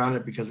the word on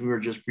it, because we were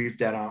just briefed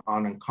that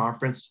on a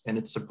conference, and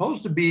it's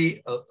supposed to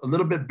be a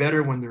little bit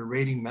better when they're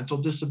rating mental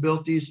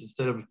disabilities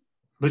instead of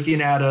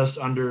looking at us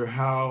under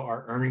how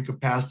our earning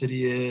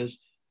capacity is.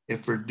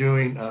 If we're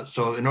doing,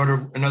 so in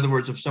other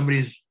words, if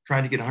somebody's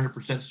trying to get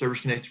 100% service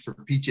connected for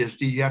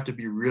PTSD, you have to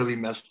be really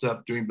messed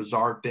up doing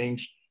bizarre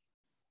things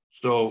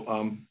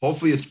So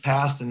hopefully it's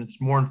passed and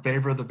it's more in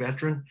favor of the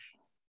veteran,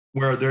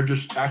 where they're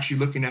just actually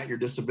looking at your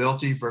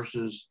disability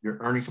versus your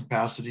earning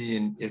capacity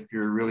and if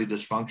you're really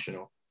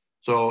dysfunctional.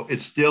 So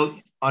it's still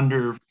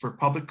under for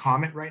public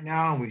comment right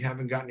now, and we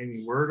haven't gotten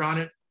any word on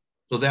it.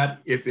 So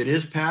that if it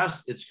is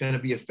passed, it's going to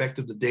be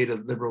effective the date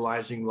of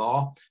liberalizing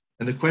law.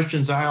 And the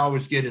questions I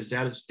always get is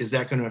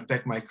that going to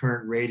affect my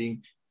current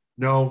rating?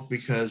 No,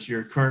 because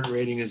your current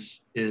rating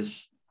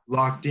is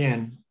locked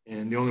in.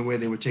 And the only way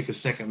they would take a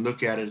second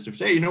look at it is to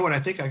say, hey, you know what, I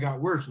think I got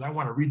worse and I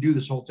want to redo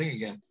this whole thing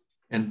again.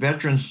 And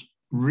veterans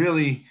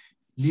really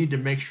need to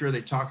make sure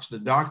they talk to the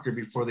doctor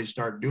before they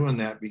start doing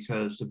that,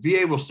 because the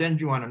VA will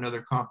send you on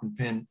another comp and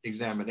pen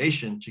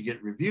examination to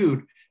get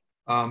reviewed.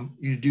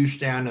 You do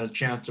stand a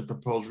chance to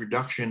propose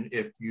reduction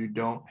if you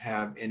don't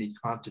have any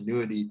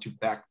continuity to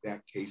back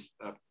that case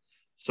up.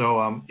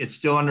 So it's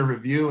still under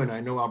review, and I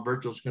know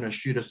Alberto's going to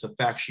shoot us a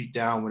fact sheet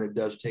down when it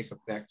does take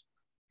effect.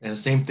 And the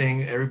same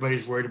thing,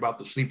 everybody's worried about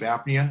the sleep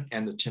apnea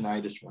and the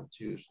tinnitus one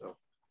too. So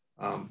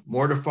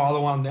more to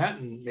follow on that,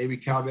 and maybe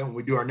Calvet, when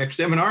we do our next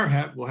seminar,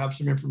 we'll have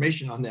some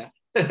information on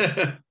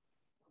that.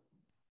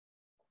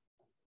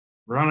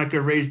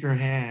 Veronica raised her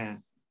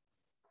hand.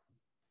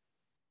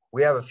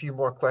 We have a few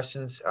more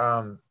questions.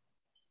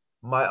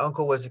 My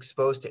uncle was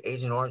exposed to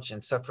Agent Orange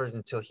and suffered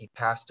until he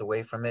passed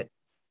away from it.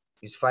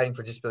 He was fighting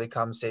for disability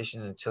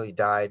compensation until he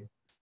died.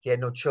 He had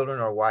no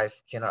children or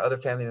wife. Can our other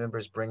family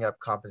members bring up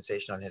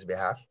compensation on his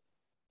behalf?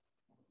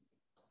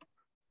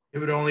 It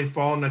would only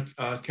fall in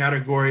the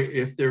category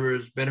if there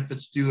was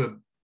benefits due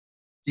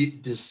a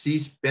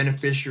deceased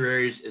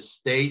beneficiary's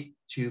estate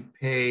to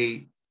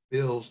pay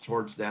bills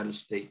towards that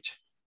estate,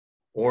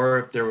 or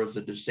if there was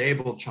a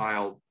disabled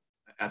child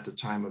at the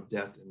time of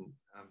death, and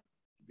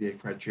be a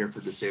criteria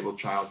for disabled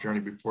child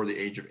generally before the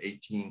age of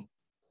 18.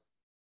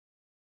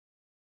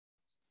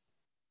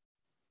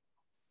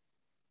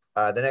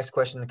 The next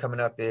question coming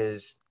up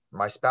is,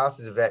 my spouse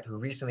is a vet who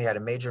recently had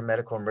a major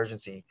medical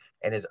emergency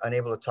and is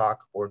unable to talk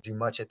or do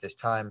much at this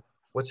time.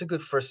 What's a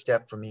good first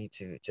step for me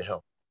to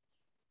help?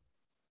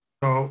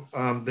 So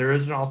there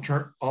is an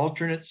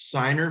alternate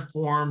signer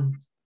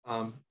form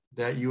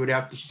that you would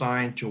have to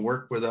sign to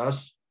work with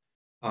us.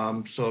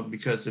 So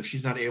because if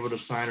she's not able to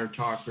sign or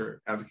talk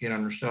or advocate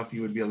on herself,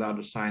 you would be allowed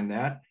to sign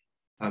that.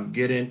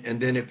 Get in, and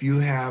then if you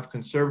have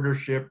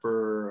conservatorship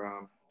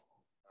or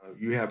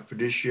you have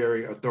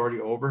fiduciary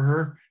authority over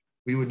her,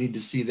 we would need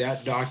to see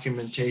that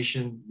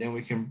documentation. Then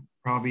we can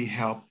probably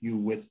help you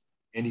with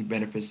any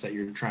benefits that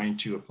you're trying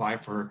to apply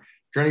for her.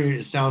 Generally,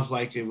 it sounds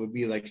like it would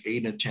be like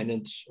aid in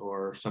attendance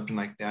or something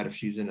like that if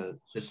she's in a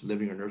assisted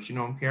living or nursing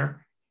home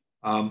care,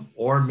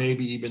 or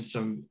maybe even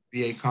some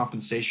VA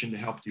compensation to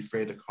help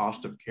defray the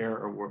cost of care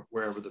or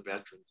wherever the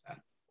veteran's at.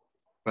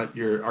 But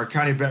our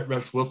county vet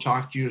reps will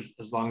talk to you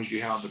as long as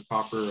you have the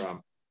proper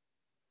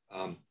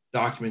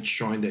documents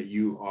showing that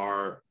you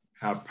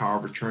have power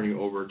of attorney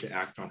over to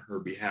act on her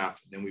behalf.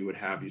 And then we would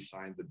have you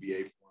sign the VA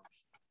forms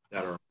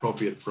that are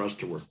appropriate for us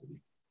to work with you.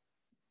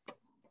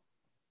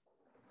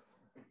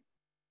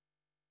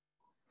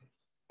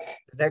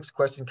 The next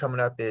question coming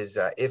up is,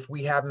 if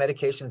we have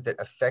medications that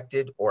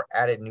affected or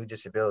added new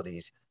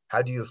disabilities,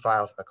 how do you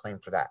file a claim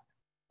for that?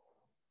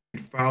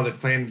 You file the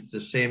claim the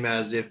same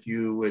as if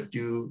you would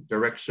do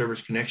direct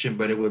service connection,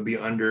 but it would be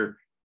under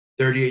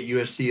 38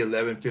 USC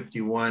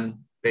 1151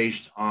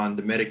 based on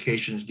the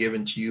medications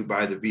given to you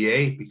by the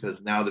VA, because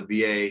now the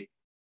VA,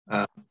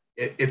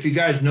 if you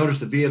guys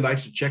notice, the VA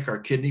likes to check our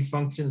kidney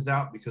functions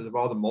out because of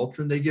all the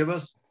Motrin they give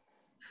us.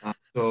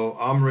 So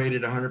I'm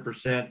rated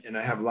 100% and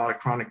I have a lot of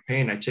chronic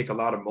pain. I take a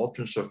lot of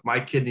Motrin. So if my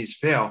kidneys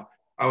fail,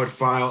 I would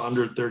file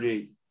under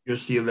 38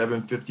 USC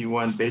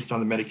 1151 based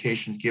on the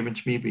medications given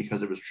to me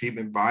because it was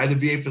treatment by the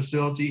VA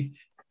facility.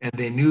 And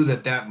they knew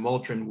that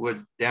Motrin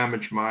would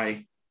damage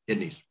my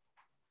kidneys.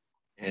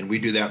 And we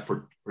do that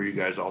for you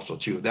guys also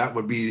too. That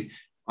would be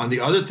on the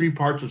other three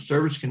parts of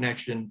service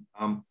connection.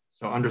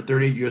 So under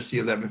 38 USC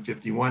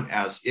 1151,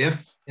 as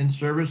if in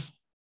service,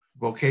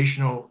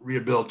 vocational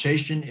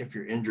rehabilitation if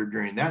you're injured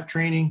during that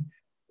training,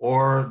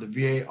 or the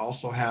VA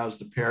also has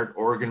the paired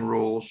organ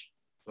rules.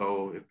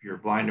 So if you're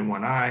blind in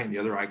one eye and the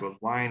other eye goes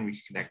blind, we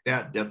can connect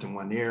that. Deaf in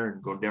one ear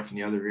and go deaf in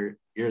the other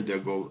ear, they'll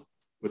go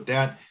with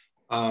that.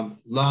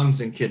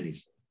 Lungs and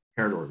kidneys,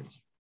 paired organs.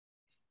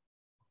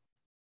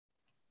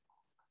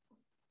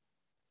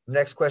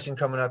 Next question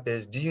coming up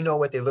is, do you know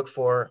what they look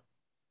for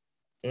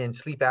in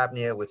sleep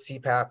apnea with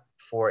CPAP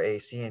for a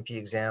CNP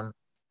exam?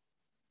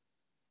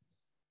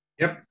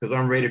 Yep, because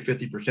I'm rated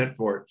 50%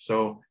 for it.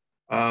 So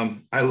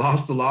I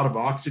lost a lot of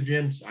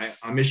oxygen.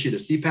 I'm issued a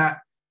CPAP,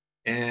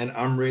 and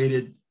I'm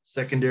rated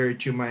secondary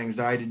to my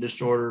anxiety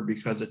disorder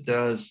because it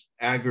does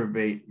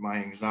aggravate my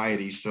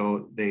anxiety.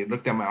 So they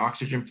looked at my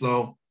oxygen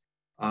flow.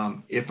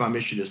 If I'm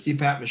issued a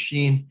CPAP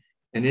machine,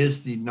 and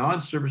is the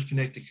non-service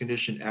connected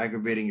condition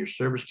aggravating your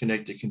service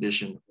connected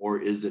condition,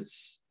 or is it,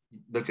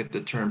 look at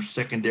the term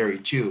secondary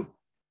to,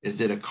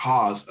 is it a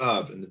cause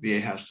of, and the VA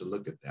has to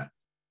look at that.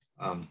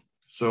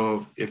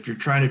 So if you're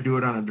trying to do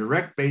it on a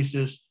direct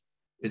basis,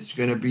 it's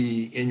going to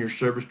be in your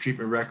service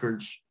treatment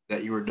records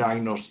that you were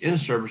diagnosed in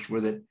service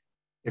with it.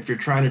 If you're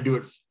trying to do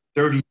it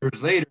 30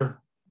 years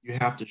later, you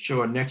have to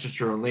show a nexus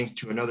or a link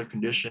to another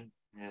condition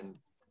and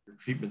your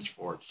treatments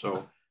for it.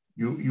 So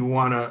you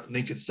want to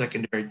link it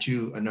secondary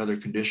to another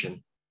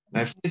condition.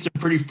 And I've seen some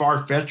pretty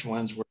far-fetched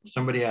ones where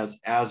somebody has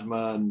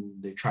asthma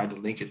and they tried to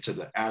link it to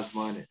the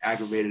asthma and it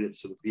aggravated it.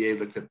 So the VA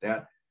looked at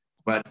that.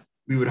 But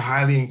we would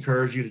highly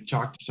encourage you to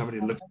talk to somebody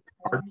and look at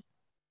the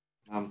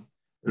heart.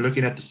 They're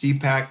looking at the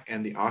CPAC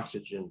and the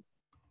oxygen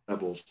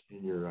levels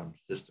in your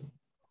system.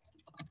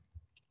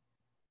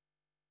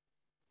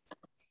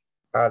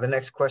 The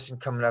next question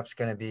coming up is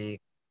going to be,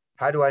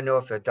 how do I know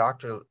if the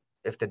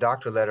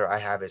doctor letter I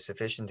have is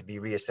sufficient to be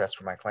reassessed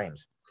for my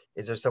claims?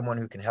 Is there someone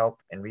who can help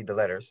and read the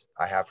letters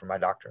I have from my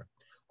doctor?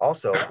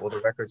 Also, will the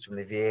records from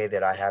the VA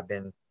that I have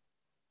been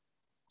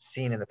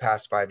seen in the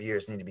past 5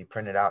 years need to be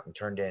printed out and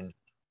turned in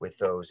with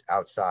those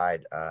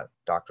outside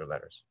doctor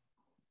letters?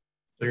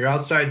 So your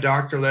outside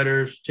doctor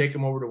letters, take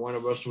them over to one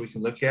of us so we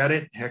can look at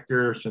it.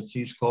 Hector, since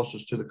he's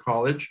closest to the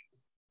college.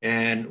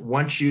 And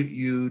once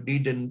you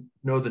need to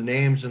know the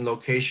names and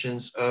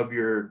locations of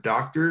your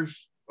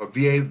doctors or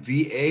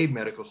VA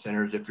medical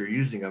centers if you're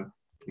using them,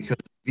 because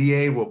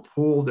VA will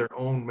pull their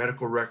own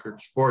medical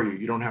records for you.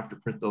 You don't have to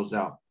print those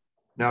out.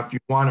 Now, if you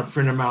want to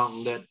print them out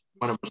and let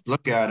one of us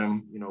look at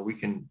them, we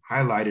can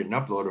highlight it and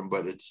upload them,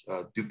 but it's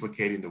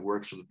duplicating the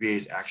work. So the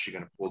VA is actually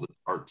going to pull the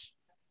charts.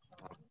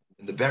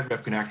 And the vet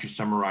rep can actually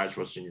summarize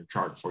what's in your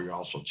chart for you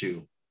also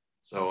too.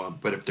 So,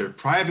 but if they're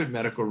private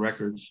medical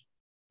records,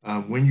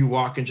 when you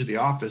walk into the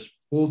office,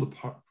 pull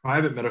the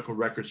private medical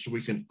records so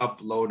we can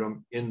upload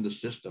them in the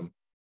system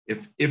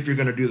if you're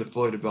going to do the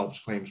fully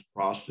developed claims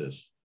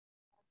process.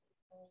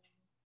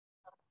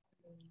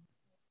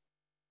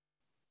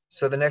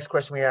 So the next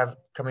question we have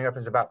coming up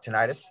is about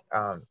tinnitus.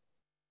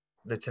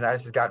 The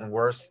tinnitus has gotten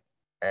worse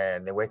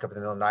and they wake up in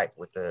the middle of the night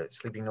with the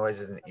sleeping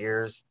noises in the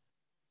ears.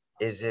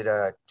 Is it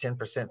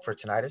 10% for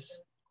tinnitus?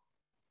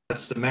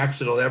 That's the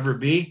max it'll ever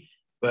be.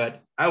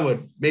 But I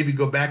would maybe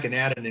go back and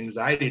add an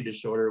anxiety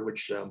disorder,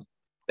 which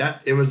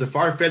that it was a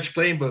far-fetched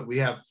claim, but we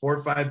have 4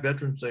 or 5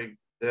 veterans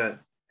that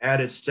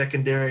added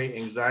secondary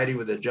anxiety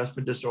with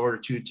adjustment disorder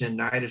to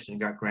tinnitus and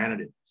got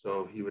granted it.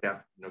 So he would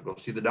have to go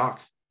see the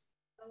docs.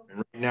 And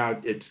right now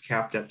it's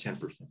capped at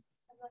 10%.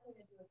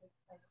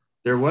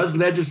 There was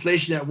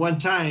legislation at one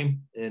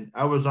time, and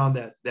I was on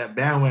that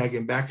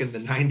bandwagon back in the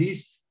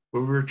 90s,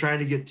 where we were trying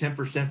to get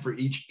 10% for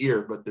each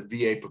ear, but the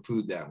VA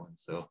poo-pooed that one.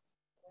 So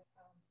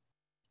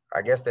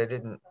I guess they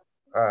didn't.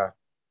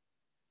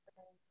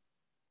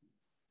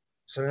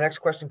 So the next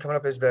question coming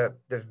up is the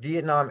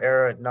Vietnam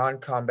era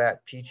non-combat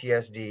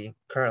PTSD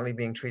currently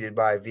being treated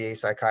by VA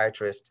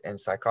psychiatrists and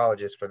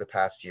psychologists for the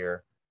past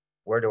year.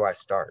 Where do I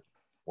start?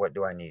 What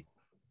do I need?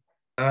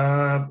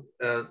 A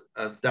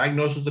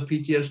diagnosis of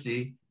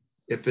PTSD.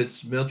 If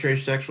it's military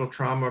sexual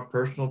trauma,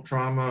 personal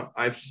trauma,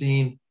 I've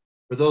seen,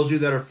 for those of you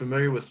that are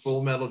familiar with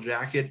Full Metal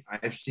Jacket,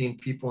 I've seen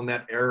people in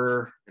that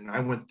era, and I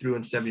went through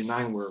in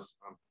 '79 where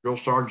drill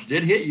sergeants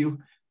did hit you.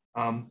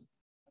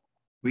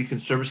 We can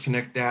service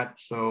connect that.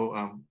 So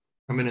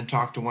come in and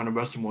talk to one of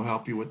us and we'll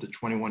help you with the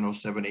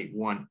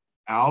 210781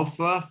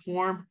 alpha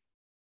form.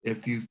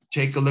 If you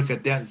take a look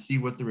at that and see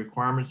what the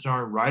requirements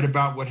are, write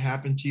about what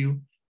happened to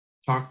you,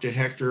 talk to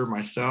Hector,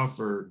 myself,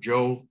 or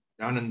Joe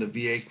down in the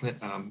VA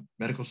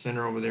medical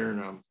center over there in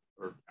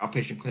or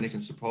outpatient clinic in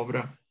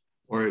Sepulveda.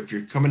 Or if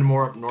you're coming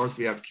more up north,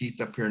 we have Keith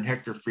up here, and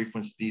Hector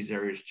frequents these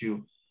areas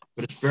too.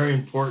 But it's very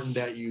important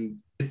that you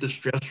get the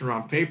stressor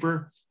on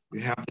paper,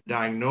 you have the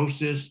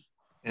diagnosis,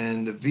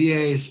 and the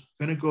VA is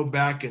going to go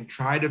back and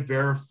try to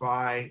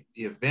verify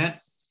the event.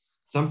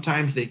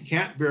 Sometimes they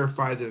can't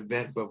verify the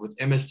event, but with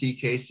MST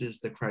cases,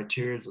 the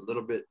criteria is a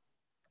little bit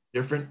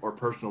different, or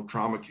personal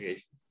trauma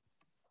cases.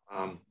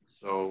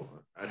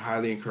 So I'd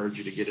highly encourage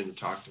you to get in and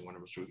talk to one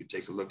of us so we could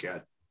take a look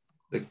at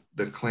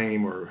the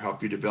claim or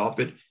help you develop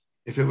it.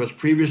 If it was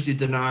previously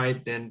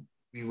denied, then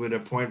we would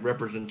appoint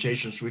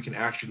representation so we can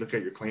actually look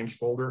at your claims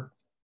folder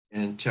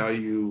and tell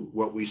you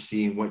what we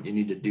see and what you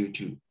need to do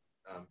to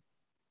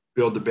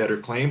build a better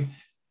claim.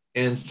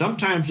 And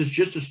sometimes it's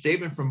just a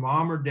statement from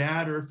mom or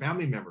dad or a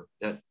family member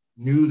that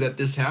knew that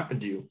this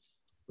happened to you.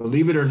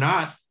 Believe it or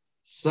not,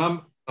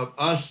 some of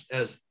us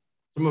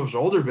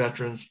older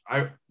veterans,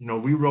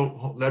 we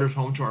wrote letters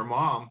home to our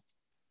mom,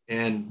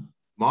 and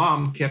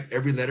mom kept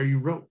every letter you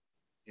wrote.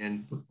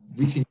 And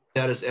we can use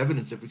that as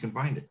evidence if we can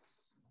find it.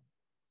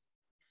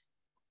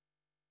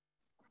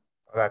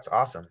 Oh, that's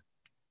awesome.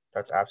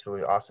 That's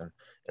absolutely awesome.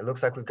 It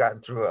looks like we've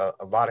gotten through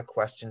a lot of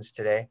questions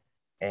today.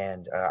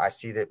 And I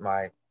see that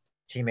my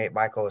teammate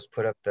Michael has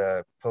put up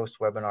the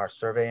post-webinar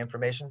survey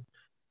information.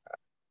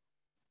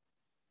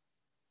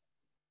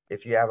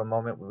 If you have a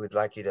moment, we would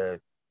like you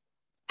to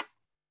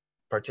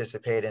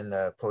participate in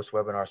the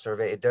post-webinar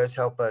survey. It does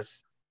help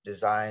us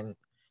design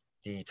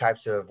the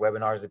types of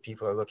webinars that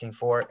people are looking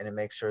for, and it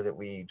makes sure that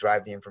we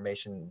drive the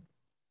information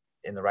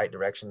in the right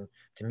direction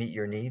to meet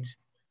your needs.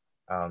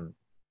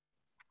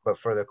 But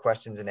for the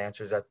questions and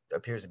answers, that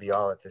appears to be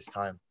all at this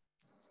time.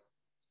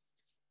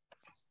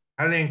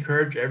 I highly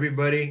encourage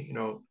everybody,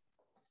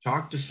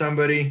 talk to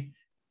somebody.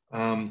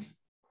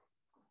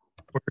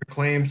 for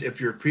claims. If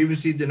you're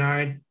previously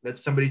denied, let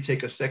somebody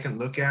take a second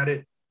look at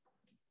it.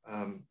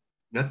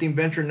 Nothing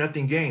venture,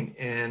 nothing gain.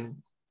 And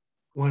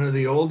one of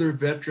the older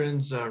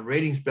veterans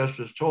rating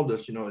specialists told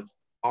us, you know, it's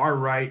our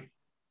right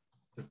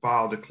to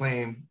file the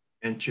claim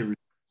and to receive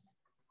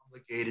an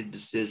obligated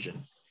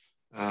decision.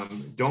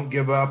 Don't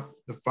give up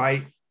the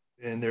fight.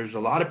 And there's a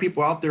lot of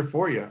people out there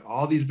for you.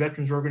 All these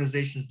veterans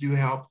organizations do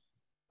help.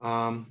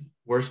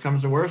 Worst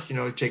comes to worst, you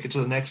know, take it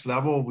to the next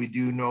level. We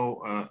do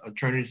know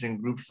attorneys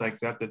and groups like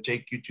that that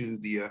take you to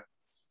the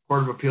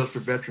Court of Appeals for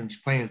Veterans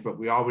Claims, but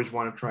we always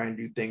want to try and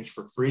do things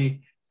for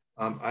free.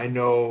 I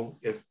know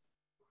if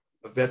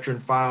a veteran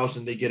files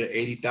and they get an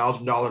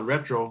 $80,000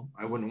 retro,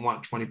 I wouldn't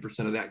want 20%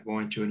 of that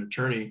going to an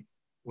attorney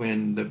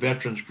when the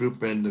veterans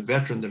group and the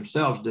veteran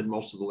themselves did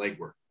most of the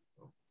legwork.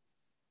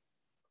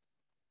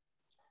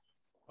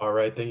 All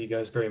right, thank you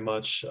guys very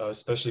much,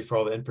 especially for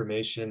all the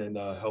information and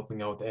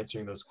helping out with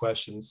answering those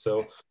questions.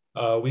 So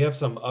we have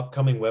some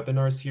upcoming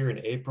webinars here in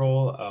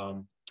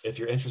April. If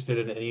you're interested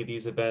in any of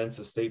these events,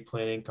 estate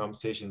planning,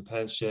 compensation,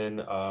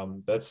 pension,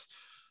 that's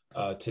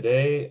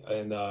today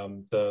and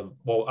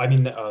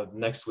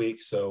next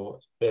week. So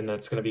then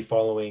that's going to be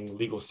following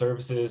legal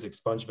services,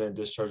 expungement,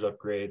 discharge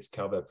upgrades,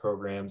 CalVet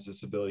programs,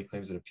 disability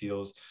claims and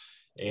appeals,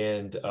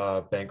 and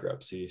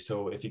bankruptcy.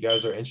 So if you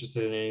guys are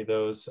interested in any of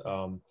those,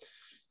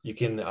 you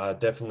can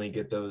definitely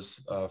get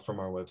those from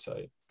our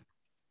website.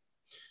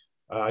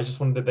 I just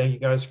wanted to thank you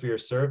guys for your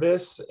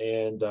service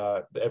and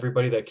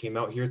everybody that came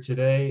out here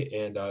today,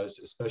 and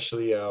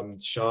especially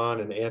Sean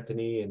and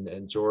Anthony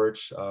and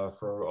George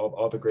for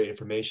all the great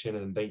information,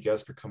 and thank you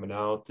guys for coming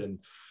out. And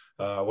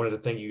I wanted to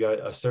thank you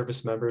guys,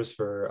 service members,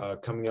 for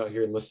coming out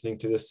here and listening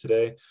to this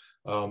today.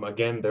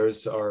 Again,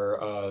 there's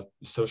our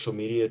social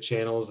media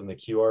channels and the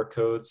QR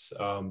codes.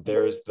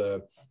 There's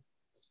the,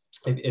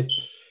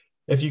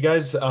 if you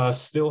guys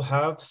still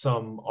have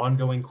some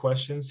ongoing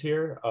questions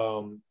here,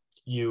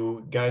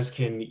 you guys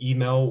can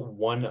email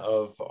one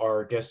of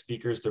our guest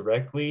speakers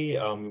directly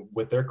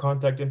with their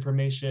contact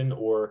information,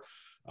 or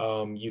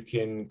you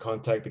can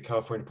contact the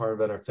California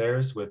Department of Veteran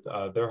Affairs with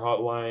their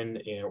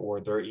hotline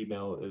or their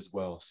email as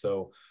well.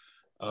 So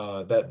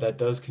that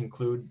does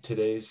conclude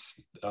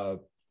today's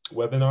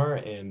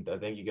webinar, and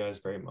thank you guys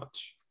very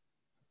much.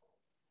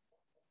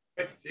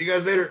 See you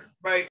guys later.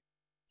 Bye.